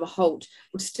writer, Oliver Holt,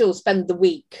 would still spend the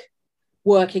week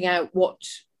working out what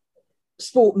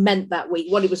sport meant that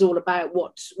week, what it was all about,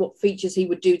 what features he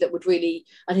would do that would really,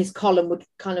 and his column would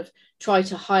kind of try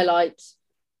to highlight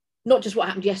not just what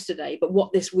happened yesterday, but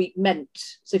what this week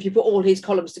meant. So if you put all his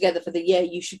columns together for the year,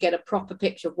 you should get a proper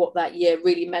picture of what that year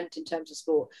really meant in terms of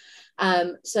sport.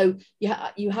 So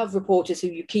you have reporters who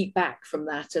you keep back from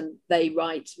that, and they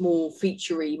write more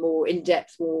featurey, more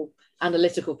in-depth, more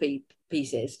analytical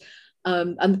pieces.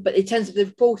 But it tends to, the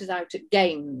reporters out at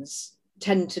games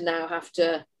tend to now have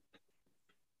to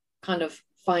kind of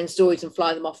find stories and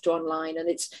fly them off to online. And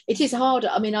it is harder.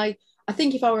 I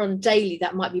think if I were on daily,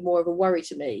 that might be more of a worry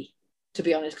to me, to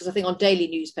be honest, because I think on daily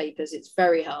newspapers, it's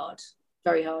very hard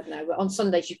now. But on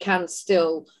Sundays, you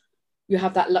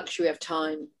have that luxury of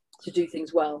time to do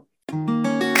things well.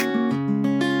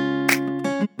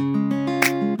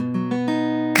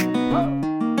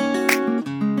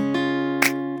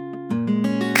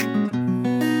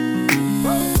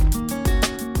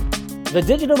 The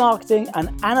Digital Marketing and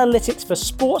Analytics for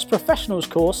Sports Professionals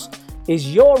course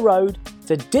is your road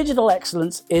to digital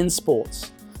excellence in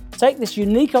sports. Take this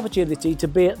unique opportunity to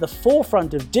be at the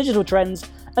forefront of digital trends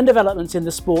and developments in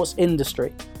the sports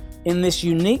industry. In this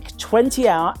unique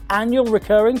 20-hour annual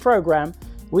recurring program,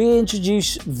 we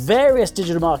introduce various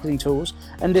digital marketing tools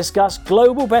and discuss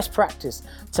global best practice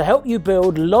to help you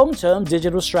build long-term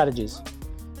digital strategies.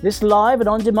 This live and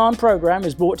on-demand program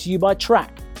is brought to you by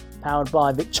Track, powered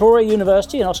by Victoria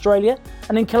University in Australia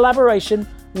and in collaboration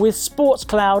with Sports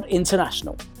Cloud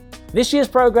International. This year's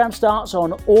program starts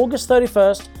on August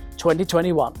 31st,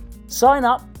 2021. Sign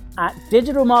up at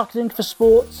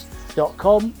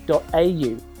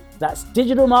digitalmarketingforsports.com.au. That's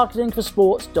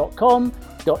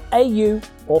digitalmarketingforsports.com.au,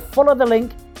 or follow the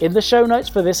link in the show notes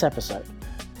for this episode.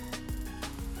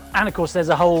 And of course, there's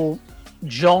a whole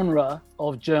genre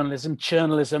of journalism,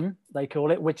 they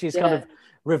call it, which is kind of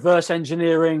reverse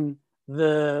engineering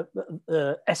the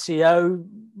SEO.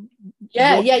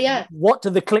 What do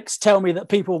the clicks tell me that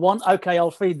people want? Okay,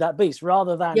 I'll feed that beast,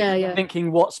 rather than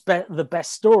thinking what's the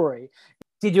best story.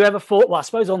 Did you ever fall? Well, I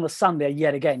suppose on the Sunday,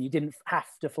 yet again, you didn't have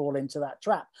to fall into that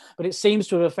trap, but it seems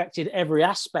to have affected every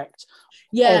aspect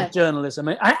of journalism,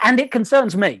 and it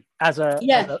concerns me as a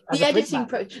editing.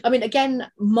 Again,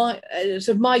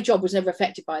 my job was never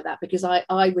affected by that, because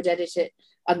I would edit it,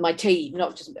 and my team,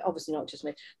 not just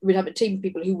me, we'd have a team of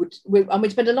people who would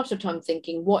spend a lot of time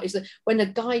thinking, when a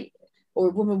guy or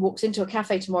a woman walks into a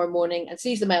cafe tomorrow morning and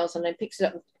sees the Mail Sunday, picks it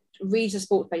up and reads a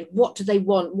sports page, what do they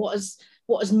want? What has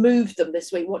moved them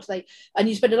this week? And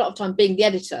you spend a lot of time being the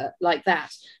editor like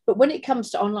that. But when it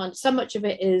comes to online, so much of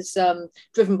it is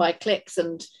driven by clicks,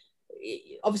 and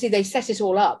obviously they set it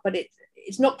all up, but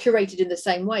it's not curated in the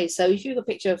same way. So if you have a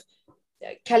picture of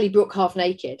Kelly Brook half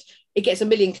naked, it gets 1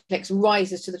 million clicks and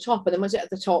rises to the top, and then once it's at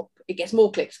the top, it gets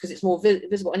more clicks because it's more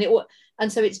visible,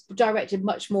 and so it's directed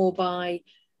much more by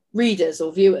readers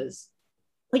or viewers,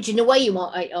 which in a way you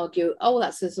might argue,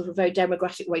 that's a sort of very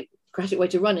democratic way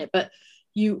to run it. But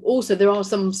there are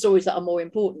some stories that are more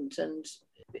important, and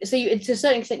so to a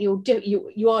certain extent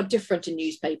you are different in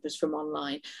newspapers from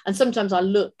online. And sometimes I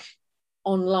look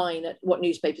online at what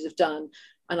newspapers have done,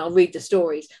 and I'll read the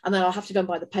stories, and then I'll have to go and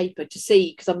buy the paper to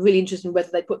see, because I'm really interested in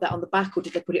whether they put that on the back, or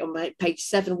did they put it on page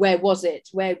 7? Where was it?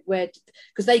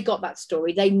 Because they got that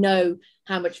story, they know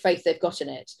how much faith they've got in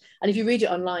it. And if you read it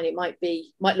online, it might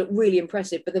look really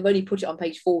impressive, but they've only put it on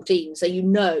page 14, so you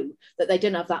know that they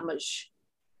don't hold that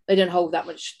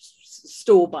much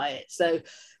store by it. So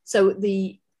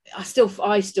I still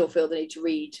feel the need to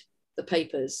read the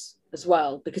papers as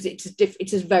well, because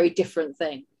it's a very different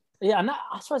thing. Yeah, and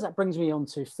I suppose that brings me on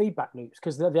to feedback loops,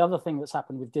 because the other thing that's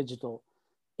happened with digital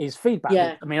is feedback.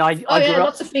 Yeah. I mean, I Oh yeah, grew up,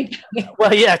 lots of feedback.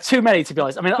 well, yeah, too many to be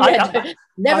honest. I mean,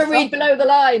 Never read below the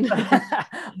line.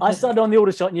 I started on the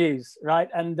Aldershot News, right?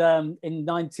 And in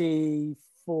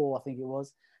 94, I think it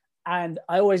was. And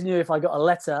I always knew if I got a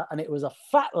letter and it was a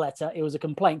fat letter, it was a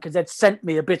complaint because they'd sent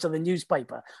me a bit of the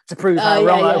newspaper to prove how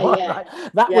wrong I was. Right?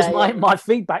 That was my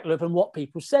feedback loop and what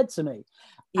people said to me.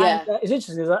 Yeah. And it's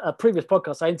interesting, a previous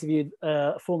podcast, I interviewed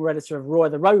a former editor of Roy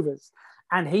the Rovers,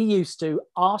 and he used to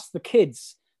ask the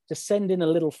kids to send in a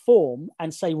little form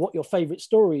and say what your favourite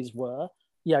stories were.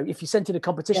 You know, if you sent in a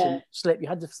competition slip, you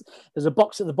had there's a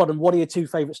box at the bottom, what are your 2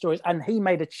 favourite stories? And he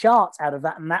made a chart out of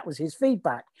that, and that was his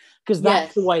feedback, because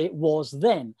that's the way it was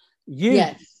then.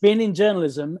 You've been in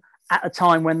journalism at a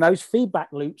time when those feedback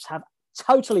loops have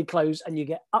totally closed, and you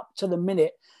get up to the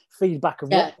minute feedback of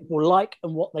what people like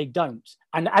and what they don't.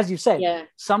 And as you said,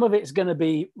 some of it's going to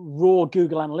be raw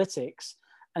Google Analytics,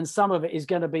 and some of it is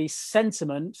going to be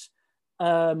sentiment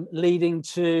leading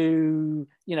to,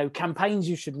 you know, campaigns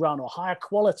you should run or higher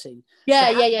quality.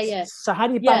 So how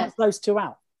do you balance those two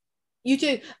out? You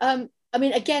do. I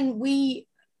mean, again,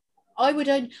 I would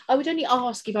only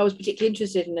ask if I was particularly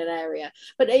interested in an area.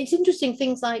 But it's interesting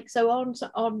things like, on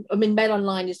I mean, Mail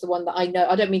Online is the one that I know.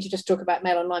 I don't mean to just talk about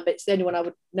Mail Online, but it's the only one I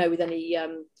would know with any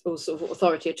sort of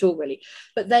authority at all, really.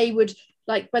 But they would,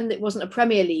 like, when it wasn't a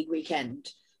Premier League weekend,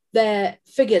 their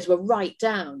figures were right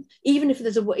down. Even if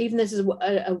there's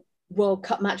a World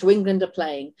Cup match where England are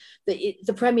playing,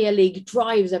 the Premier League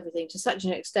drives everything to such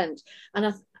an extent,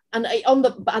 and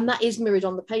that is mirrored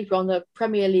on the paper. On the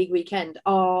Premier League weekend,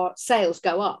 our sales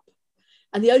go up,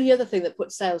 and the only other thing that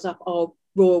puts sales up are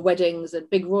royal weddings and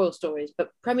big royal stories.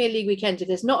 But Premier League weekend, if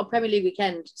there's not a Premier League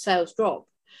weekend, sales drop.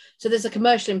 So there's a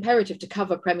commercial imperative to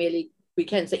cover Premier League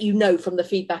weekends that you know from the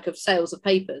feedback of sales of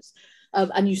papers.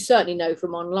 And you certainly know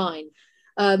from online.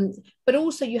 But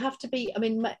also you have to be, I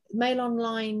mean, Mail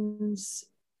Online's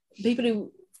people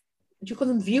who, do you call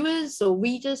them viewers or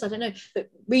readers? I don't know, but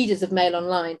readers of Mail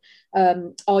Online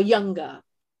are younger.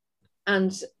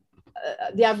 And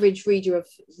the average reader of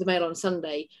the Mail on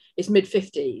Sunday is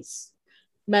mid-50s.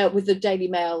 With the Daily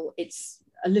Mail, it's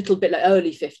a little bit like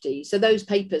early 50s. So those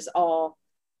papers are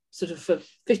sort of for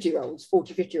 50-year-olds,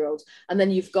 40, 50-year-olds. And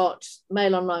then you've got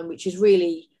Mail Online, which is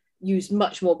really used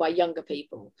much more by younger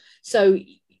people. So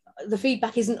the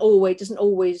feedback doesn't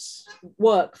always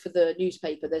work for the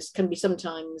newspaper. There can be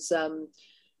sometimes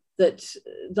that,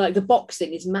 like, the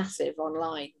boxing is massive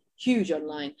online, huge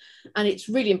online, and it's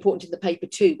really important in the paper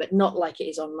too, but not like it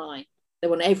is online. They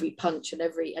want every punch and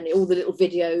all the little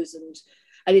videos, and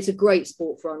it's a great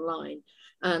sport for online.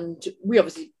 And we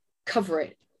obviously cover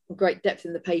it in great depth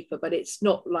in the paper, but it's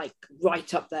not like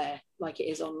right up there like it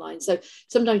is online. So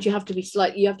sometimes you have to be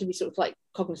sort of like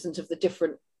cognizant of the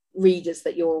different readers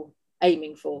that you're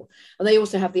aiming for. And they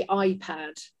also have the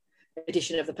iPad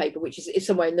edition of the paper, which is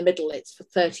somewhere in the middle. It's for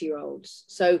 30-year-olds.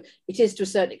 So it is to a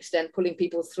certain extent pulling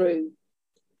people through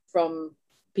from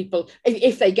people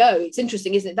if they go. It's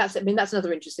interesting, isn't it? That's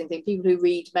another interesting thing. People who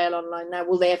read Mail Online now,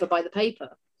 will they ever buy the paper?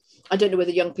 I don't know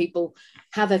whether young people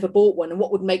have ever bought one, and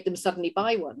what would make them suddenly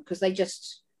buy one, because they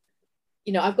just,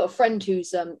 you know, I've got a friend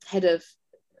who's head of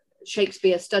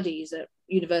Shakespeare studies at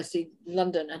University of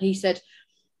London, and he said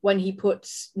when he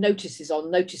puts notices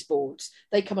on notice boards,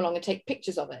 they come along and take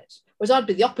pictures of it. Whereas I'd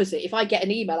be the opposite. If I get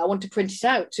an email, I want to print it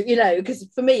out, you know, because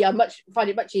for me, find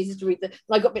it much easier to read.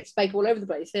 I've got bits of paper all over the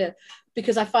place here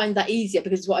because I find that easier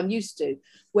because it's what I'm used to.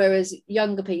 Whereas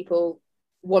younger people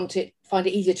find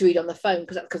it easier to read on the phone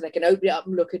because they can open it up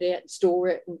and look at it and store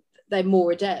it, and they're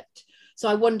more adept. So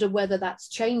I wonder whether that's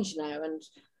changed now, and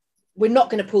we're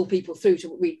not going to pull people through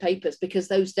to read papers because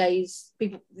those days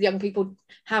young people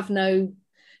have no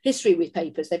history with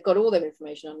papers. They've got all their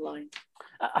information online.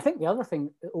 I think the other thing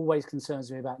that always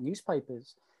concerns me about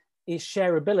newspapers is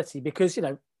shareability, because, you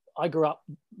know, I grew up,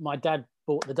 my dad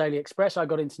bought the Daily Express. I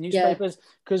got into newspapers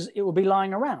because it would be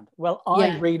lying around. Well,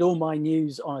 I read all my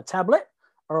news on a tablet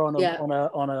or on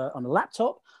a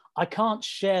laptop. I can't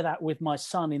share that with my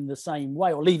son in the same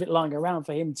way, or leave it lying around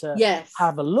for him to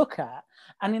have a look at.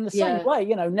 And in the same way,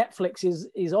 you know, Netflix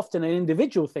is often an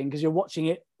individual thing because you're watching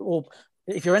it, or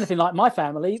if you're anything like my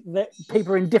family, that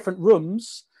people are in different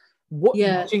rooms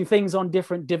watching things on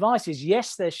different devices.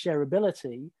 Yes, there's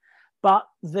shareability, but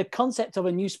the concept of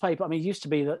a newspaper, I mean, it used to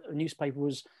be that a newspaper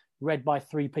was read by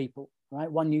 3 people, right?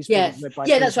 One newspaper was read by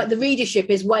 3 that's people. right. The readership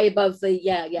is way above the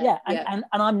And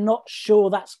I'm not sure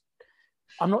that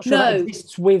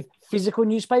exists with physical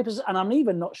newspapers, and I'm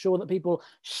even not sure that people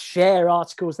share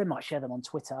articles. They might share them on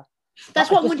Twitter.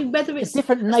 That's what I'm wondering, whether it's a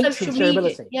different nature of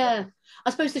shareability. Yeah, I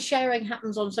suppose the sharing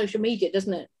happens on social media,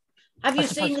 doesn't it? Have you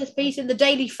seen this piece in the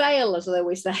Daily Fail, as they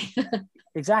always say?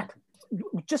 Exactly.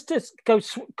 Just to go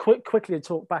quickly to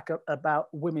talk back about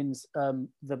women's,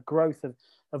 the growth of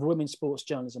women's sports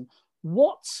journalism.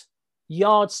 What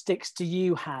yardsticks do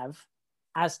you have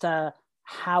as to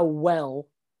how well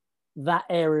that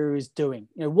area is doing?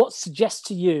 You know, what suggests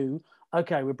to you,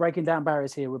 okay, we're breaking down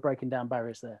barriers here, we're breaking down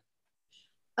barriers there?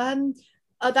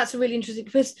 That's a really interesting,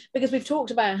 because we've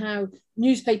talked about how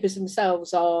newspapers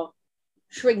themselves are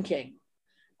shrinking,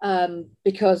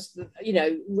 because, you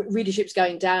know, readership's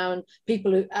going down.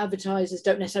 Advertisers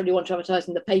don't necessarily want to advertise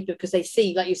in the paper because they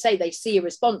see, like you say, they see a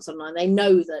response online. They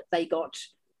know that they got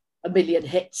 1 million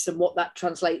hits and what that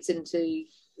translates into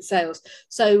sales.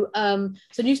 So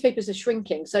newspapers are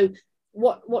shrinking. So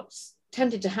what's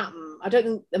tended to happen,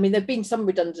 there've been some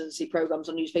redundancy programs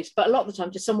on newspapers, but a lot of the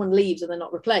time just someone leaves and they're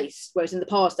not replaced, whereas in the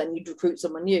past then you'd recruit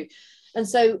someone new. And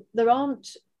so there aren't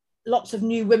lots of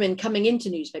new women coming into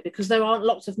newspaper because there aren't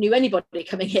lots of new anybody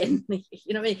coming in.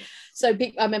 You know what I mean? So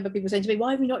I remember people saying to me,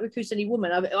 why have we not recruited any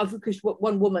woman? I've recruited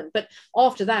one woman, but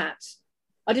after that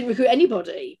I didn't recruit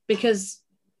anybody because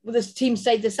the team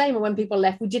stayed the same, and when people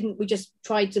left we just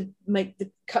tried to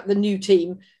cut the new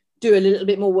team do a little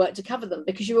bit more work to cover them,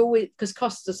 because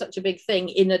costs are such a big thing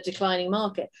in a declining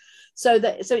market. So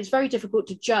it's very difficult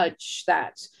to judge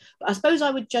that. But I suppose I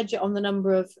would judge it on the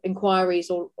number of inquiries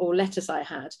or letters I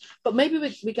had. But maybe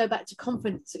we go back to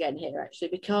confidence again here, actually,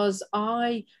 because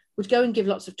I would go and give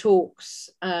lots of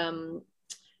talks.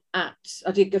 I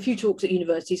did a few talks at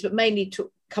universities, but mainly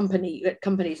to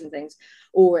companies and things,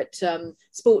 or at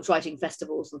sports writing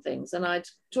festivals and things. And I'd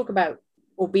talk about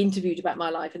or be interviewed about my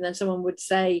life, and then someone would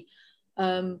say,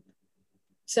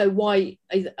 so why,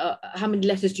 how many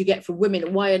letters do you get from women,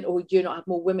 and why, or do you not have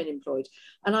more women employed?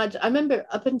 And I remember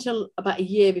up until about a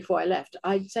year before I left,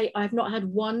 I'd say I've not had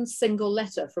one single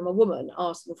letter from a woman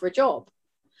asking for a job,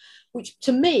 which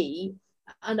to me,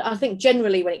 and I think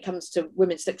generally when it comes to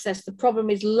women's success, the problem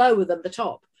is lower than the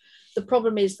top. The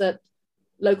problem is that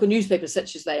local newspapers,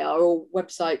 such as they are, or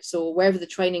websites, or wherever the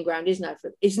training ground is now,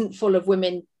 isn't full of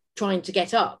women trying to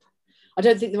get up. I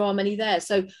don't think there are many there.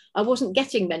 So I wasn't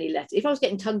getting many letters. If I was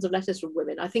getting tons of letters from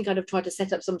women, I think I'd have tried to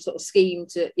set up some sort of scheme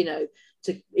to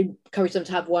encourage them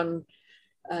to have one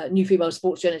new female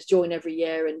sports journalist join every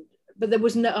year. But I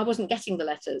wasn't getting the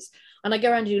letters. And I go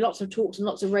around and do lots of talks and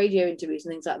lots of radio interviews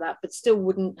and things like that, but still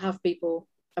wouldn't have people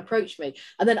approach me.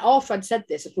 And then after I'd said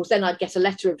this, of course, then I'd get a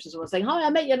letter from someone saying, hi, I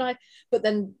met you, but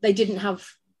then they didn't have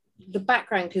the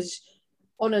background, because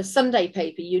on a Sunday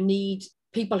paper, you need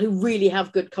people who really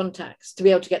have good contacts to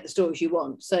be able to get the stories you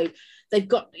want. So they've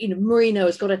got, Marino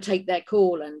has got to take their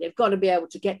call, and they've got to be able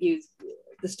to get you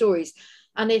the stories.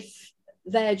 And if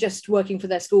they're just working for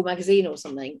their school magazine or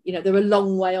something, they're a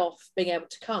long way off being able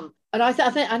to come. And I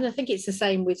think it's the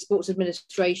same with sports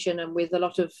administration and with a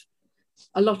lot of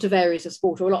areas of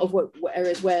sport, or a lot of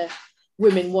areas where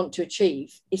women want to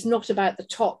achieve. It's not about the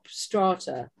top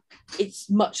strata. It's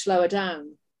much lower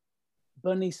down.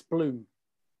 Bernice Bloom.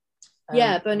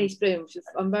 Bernice Bloom.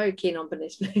 I'm very keen on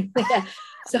Bernice Bloom. Yeah.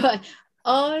 So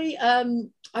I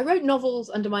wrote novels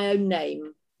under my own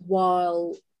name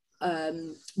while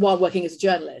working as a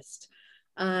journalist,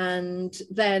 and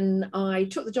then I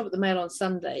took the job at the Mail on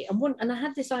Sunday, and I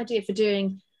had this idea for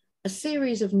doing a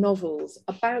series of novels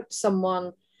about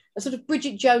someone, a sort of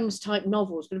Bridget Jones type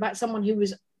novels, but about someone who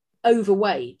was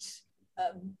overweight.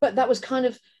 But that was kind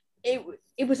of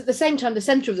it was at the same time the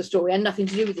centre of the story and nothing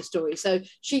to do with the story. So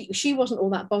she wasn't all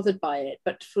that bothered by it,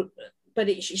 but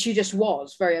she just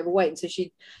was very overweight. So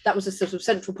that was a sort of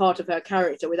central part of her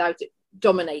character without it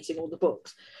dominating all the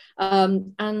books.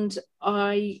 And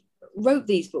I wrote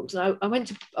these books, and I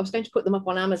was going to put them up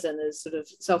on Amazon as sort of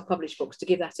self-published books to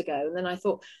give that a go. And then I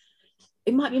thought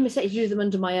it might be a mistake to do them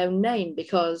under my own name,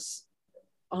 because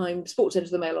I'm sports editor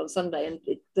of the Mail on Sunday, and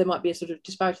there might be a sort of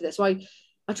disparity there. So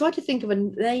I tried to think of a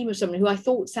name of someone who I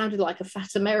thought sounded like a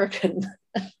fat American.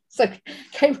 So I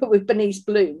came up with Bernice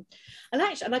Bloom. And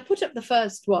I put up the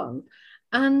first one,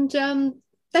 and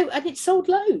it sold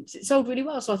loads. It sold really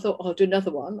well. So I thought, I'll do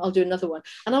another one.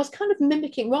 And I was kind of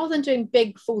mimicking, rather than doing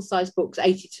big full-size books,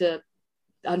 80 to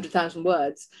 100,000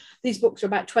 words, these books are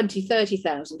about 20,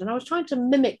 30,000. And I was trying to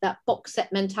mimic that box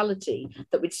set mentality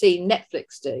that we'd seen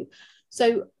Netflix do.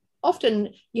 So often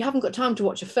you haven't got time to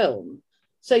watch a film.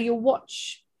 So you'll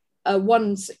watch an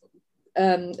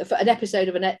episode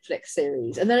of a Netflix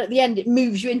series, and then at the end it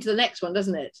moves you into the next one,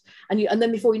 doesn't it? And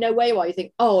then before you know where you are, you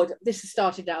think, oh, this has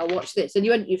started now, I'll watch this. And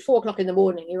you're 4 o'clock in the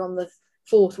morning, you're on the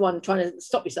 4th one trying to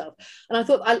stop yourself. And I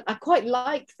thought I quite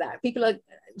like that.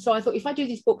 So I thought, if I do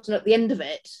these books and at the end of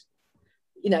it,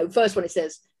 first one it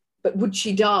says, but would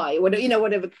she die?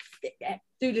 Whatever.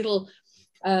 Do little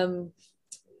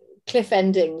cliff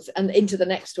endings and into the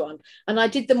next one. And I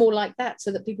did them all like that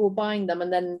so that people were buying them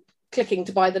and then clicking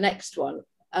to buy the next one.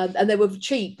 And they were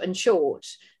cheap and short,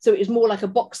 so it was more like a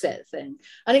box set thing,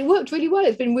 and it worked really well.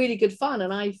 It's been really good fun,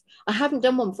 and I haven't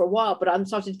done one for a while, but I'm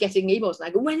started getting emails and I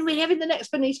go, when are we having the next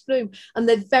Bernice Bloom? And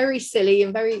they're very silly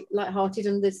and very light-hearted.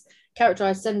 And this character,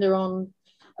 I send her on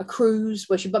a cruise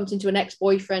where she bumped into an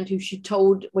ex-boyfriend who she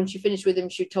told, when she finished with him,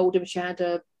 she told him she had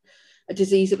a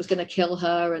disease that was going to kill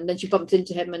her, and then she bumped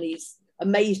into him and he's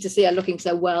amazed to see her looking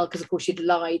so well, because of course she'd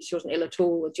lied, she wasn't ill at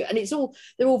all. And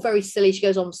they're all very silly. She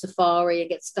goes on safari and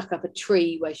gets stuck up a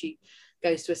tree where she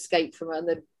goes to escape from her, and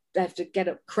they have to get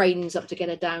up cranes up to get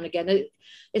her down again.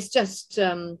 It's just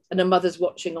and her mother's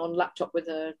watching on laptop with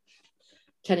her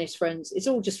tennis friends. It's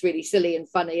all just really silly and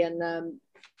funny, and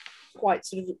quite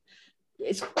sort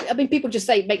of, people just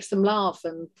say it makes them laugh,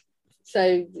 and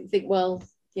so you think, well,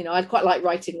 I'd quite like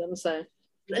writing them, so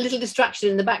a little distraction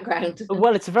in the background.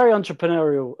 Well, it's a very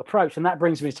entrepreneurial approach, and that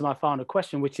brings me to my final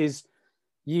question, which is,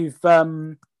 you're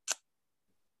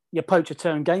poacher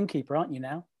turned gamekeeper, aren't you?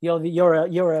 Now you're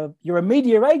a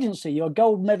media agency. You're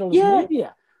gold medals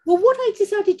media. Well, what I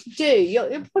decided to do, you're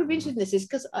probably interested in this, is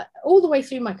because all the way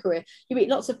through my career, you meet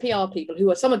lots of PR people who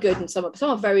are, some are good and some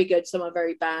are very good, some are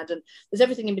very bad, and there's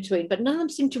everything in between. But none of them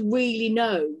seem to really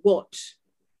know what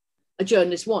a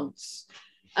journalist wants.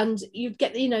 And you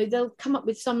get, they'll come up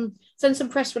with send some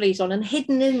press release on, and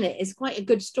hidden in it is quite a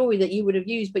good story that you would have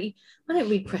used. But I don't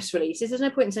read press releases. There's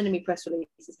no point in sending me press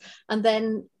releases.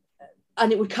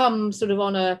 And it would come sort of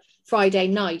on a Friday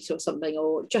night or something,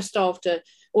 or just after,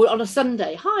 or on a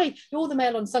Sunday. Hi, you're the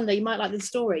Mail on Sunday. You might like this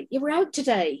story. You were out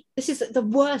today. This is the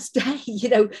worst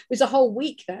day. There's a whole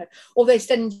week there. Or they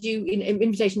send you an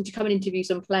invitation to come and interview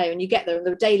some player, and you get there and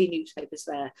the daily newspaper's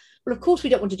there. Well, of course we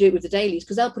don't want to do it with the dailies,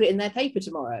 because they'll put it in their paper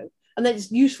tomorrow, and then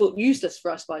it's useless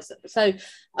for us. So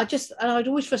I'd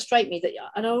always frustrate me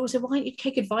and I always say, why don't you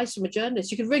take advice from a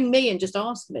journalist? You could ring me and just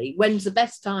ask me when's the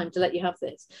best time to let you have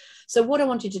this. So what I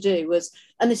wanted to do was,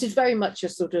 and this is very much a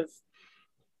sort of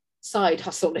side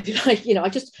hustle, if you like,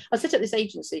 I set up this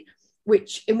agency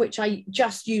in which I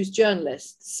just use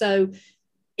journalists. So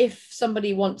if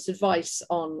somebody wants advice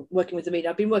on working with the media,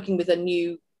 I've been working with a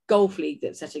new golf league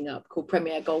that's setting up called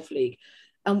Premier Golf League,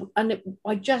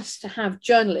 I just have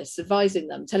journalists advising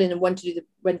them, telling them when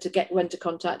to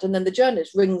contact, and then the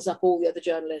journalist rings up all the other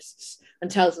journalists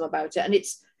and tells them about it. And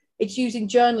it's using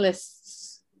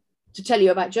journalists to tell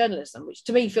you about journalism, which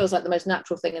to me feels like the most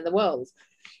natural thing in the world.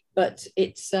 But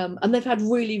it's and they've had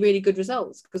really, really good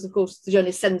results, because of course the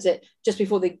journalist sends it just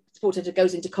before the sports editor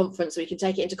goes into conference, so he can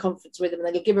take it into conference with them, and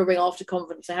then he'll give a ring after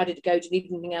conference, say, how did it go, do you need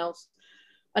anything else?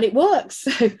 And it works.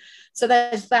 So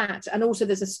there's that, and also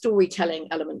there's a storytelling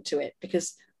element to it,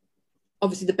 because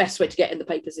obviously the best way to get in the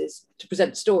papers is to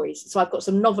present stories. So I've got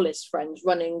some novelist friends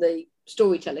running the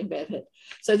storytelling bit of it.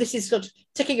 So this is sort of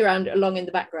ticking around along in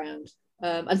the background,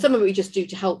 and some of it we just do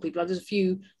to help people. There's a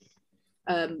few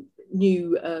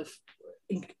new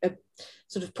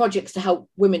sort of projects to help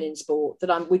women in sport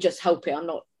that we just help it. I'm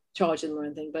not charging them or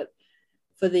anything, but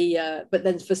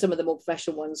then for some of the more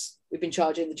professional ones, we've been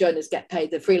charging. The journalists get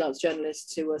paid. The freelance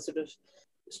journalists who are sort of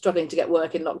struggling to get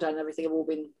work in lockdown and everything have all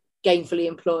been gainfully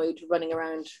employed, running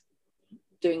around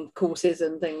doing courses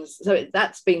and things. So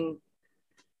that's been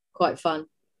quite fun.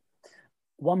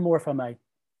 One more, if I may.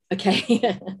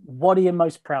 Okay. What are you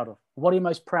most proud of? What are you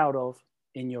most proud of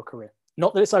in your career?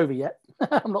 Not that it's over yet.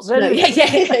 I'm not saying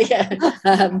Yeah.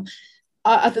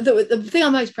 The thing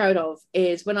I'm most proud of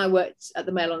is when I worked at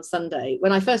the Mail on Sunday.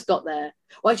 When I first got there,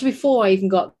 well, actually before I even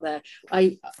got there,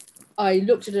 I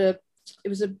looked at it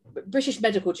was a British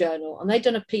medical journal, and they'd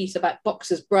done a piece about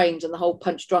boxers' brains and the whole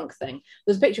punch drunk thing.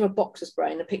 There's a picture of a boxer's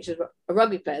brain, a picture of a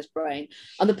rugby player's brain,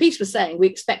 and the piece was saying we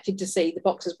expected to see the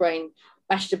boxer's brain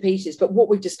bashed to pieces, but what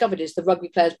we've discovered is the rugby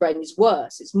player's brain is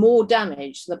worse. It's more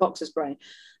damaged than the boxer's brain.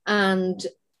 And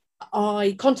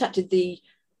I contacted the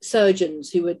surgeons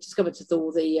who had discovered,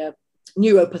 all the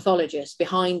neuropathologists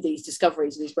behind these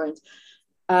discoveries of these brains,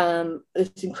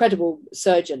 this incredible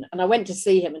surgeon, and I went to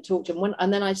see him and talk to him,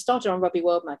 and then I started on Rugby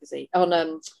World magazine, on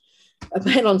a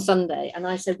Mail on Sunday, and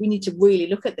I said, we need to really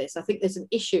look at this. I think there's an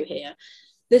issue here.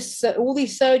 All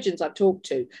these surgeons I've talked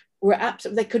to were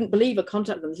absolutely, they couldn't believe I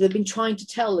contacted them. They've been trying to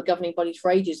tell the governing bodies for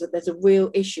ages that there's a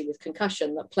real issue with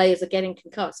concussion, that players are getting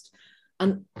concussed.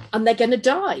 And they're going to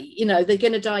die, they're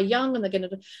going to die young,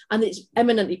 and it's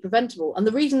eminently preventable. And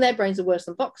the reason their brains are worse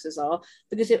than boxers are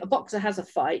because if a boxer has a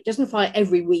fight, doesn't fight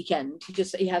every weekend.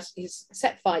 He has his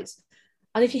set fights,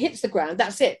 and if he hits the ground,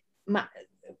 that's it.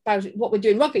 About what we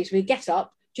do in rugby is we get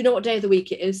up, you know what day of the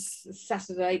week it is?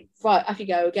 Saturday, right, off you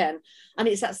go again. And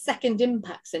it's that second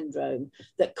impact syndrome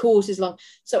that causes long.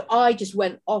 So I just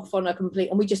went off on a complete,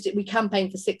 and we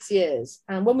campaigned for 6 years.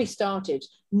 And when we started,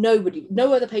 no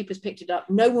other papers picked it up.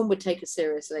 No one would take us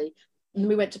seriously. And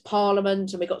we went to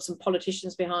Parliament and we got some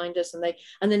politicians behind us, and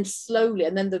then slowly,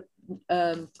 and then the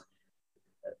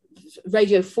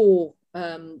Radio 4,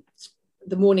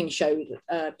 the morning show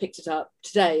picked it up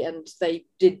today, and they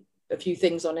did a few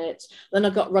things on it. Then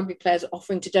I got rugby players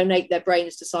offering to donate their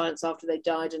brains to science after they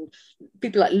died, and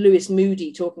people like Lewis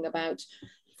Moody talking about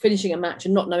finishing a match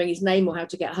and not knowing his name or how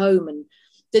to get home, and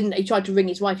he tried to ring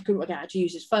his wife, he couldn't work out how to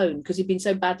use his phone because he'd been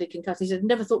so badly concussed. He said,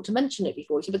 never thought to mention it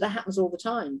before. He said, but that happens all the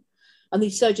time. And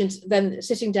these surgeons then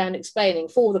sitting down explaining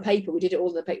for the paper, we did it all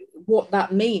in the paper, what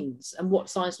that means and what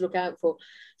signs to look out for.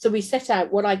 So we set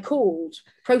out what I called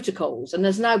protocols, and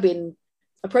there's now been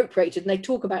appropriated, and they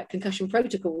talk about concussion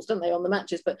protocols, don't they, on the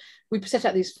matches? But we set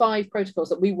out these 5 protocols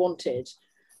that we wanted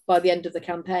by the end of the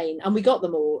campaign, and we got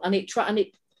them all, and it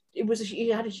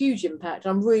had a huge impact.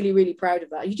 I'm really, really proud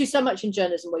of that. You do so much in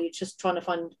journalism where you're just trying to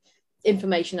find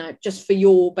information out just for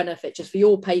your benefit, just for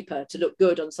your paper to look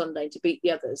good on Sunday to beat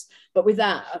the others. But with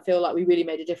that, I feel like we really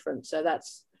made a difference. So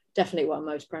that's definitely what I'm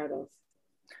most proud of.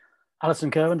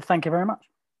 Alison Kirwan, thank you very much.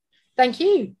 Thank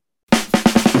you.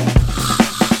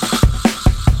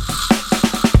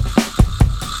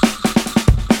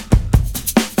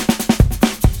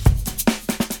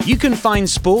 You can find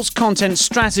Sports Content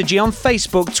Strategy on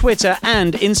Facebook, Twitter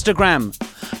and Instagram.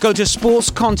 Go to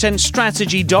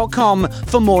sportscontentstrategy.com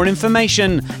for more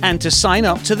information and to sign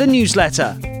up to the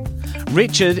newsletter.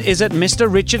 Richard is at Mr.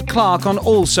 Richard Clark on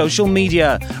all social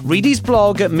media. Read his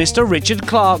blog at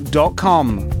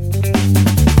mrrichardclark.com.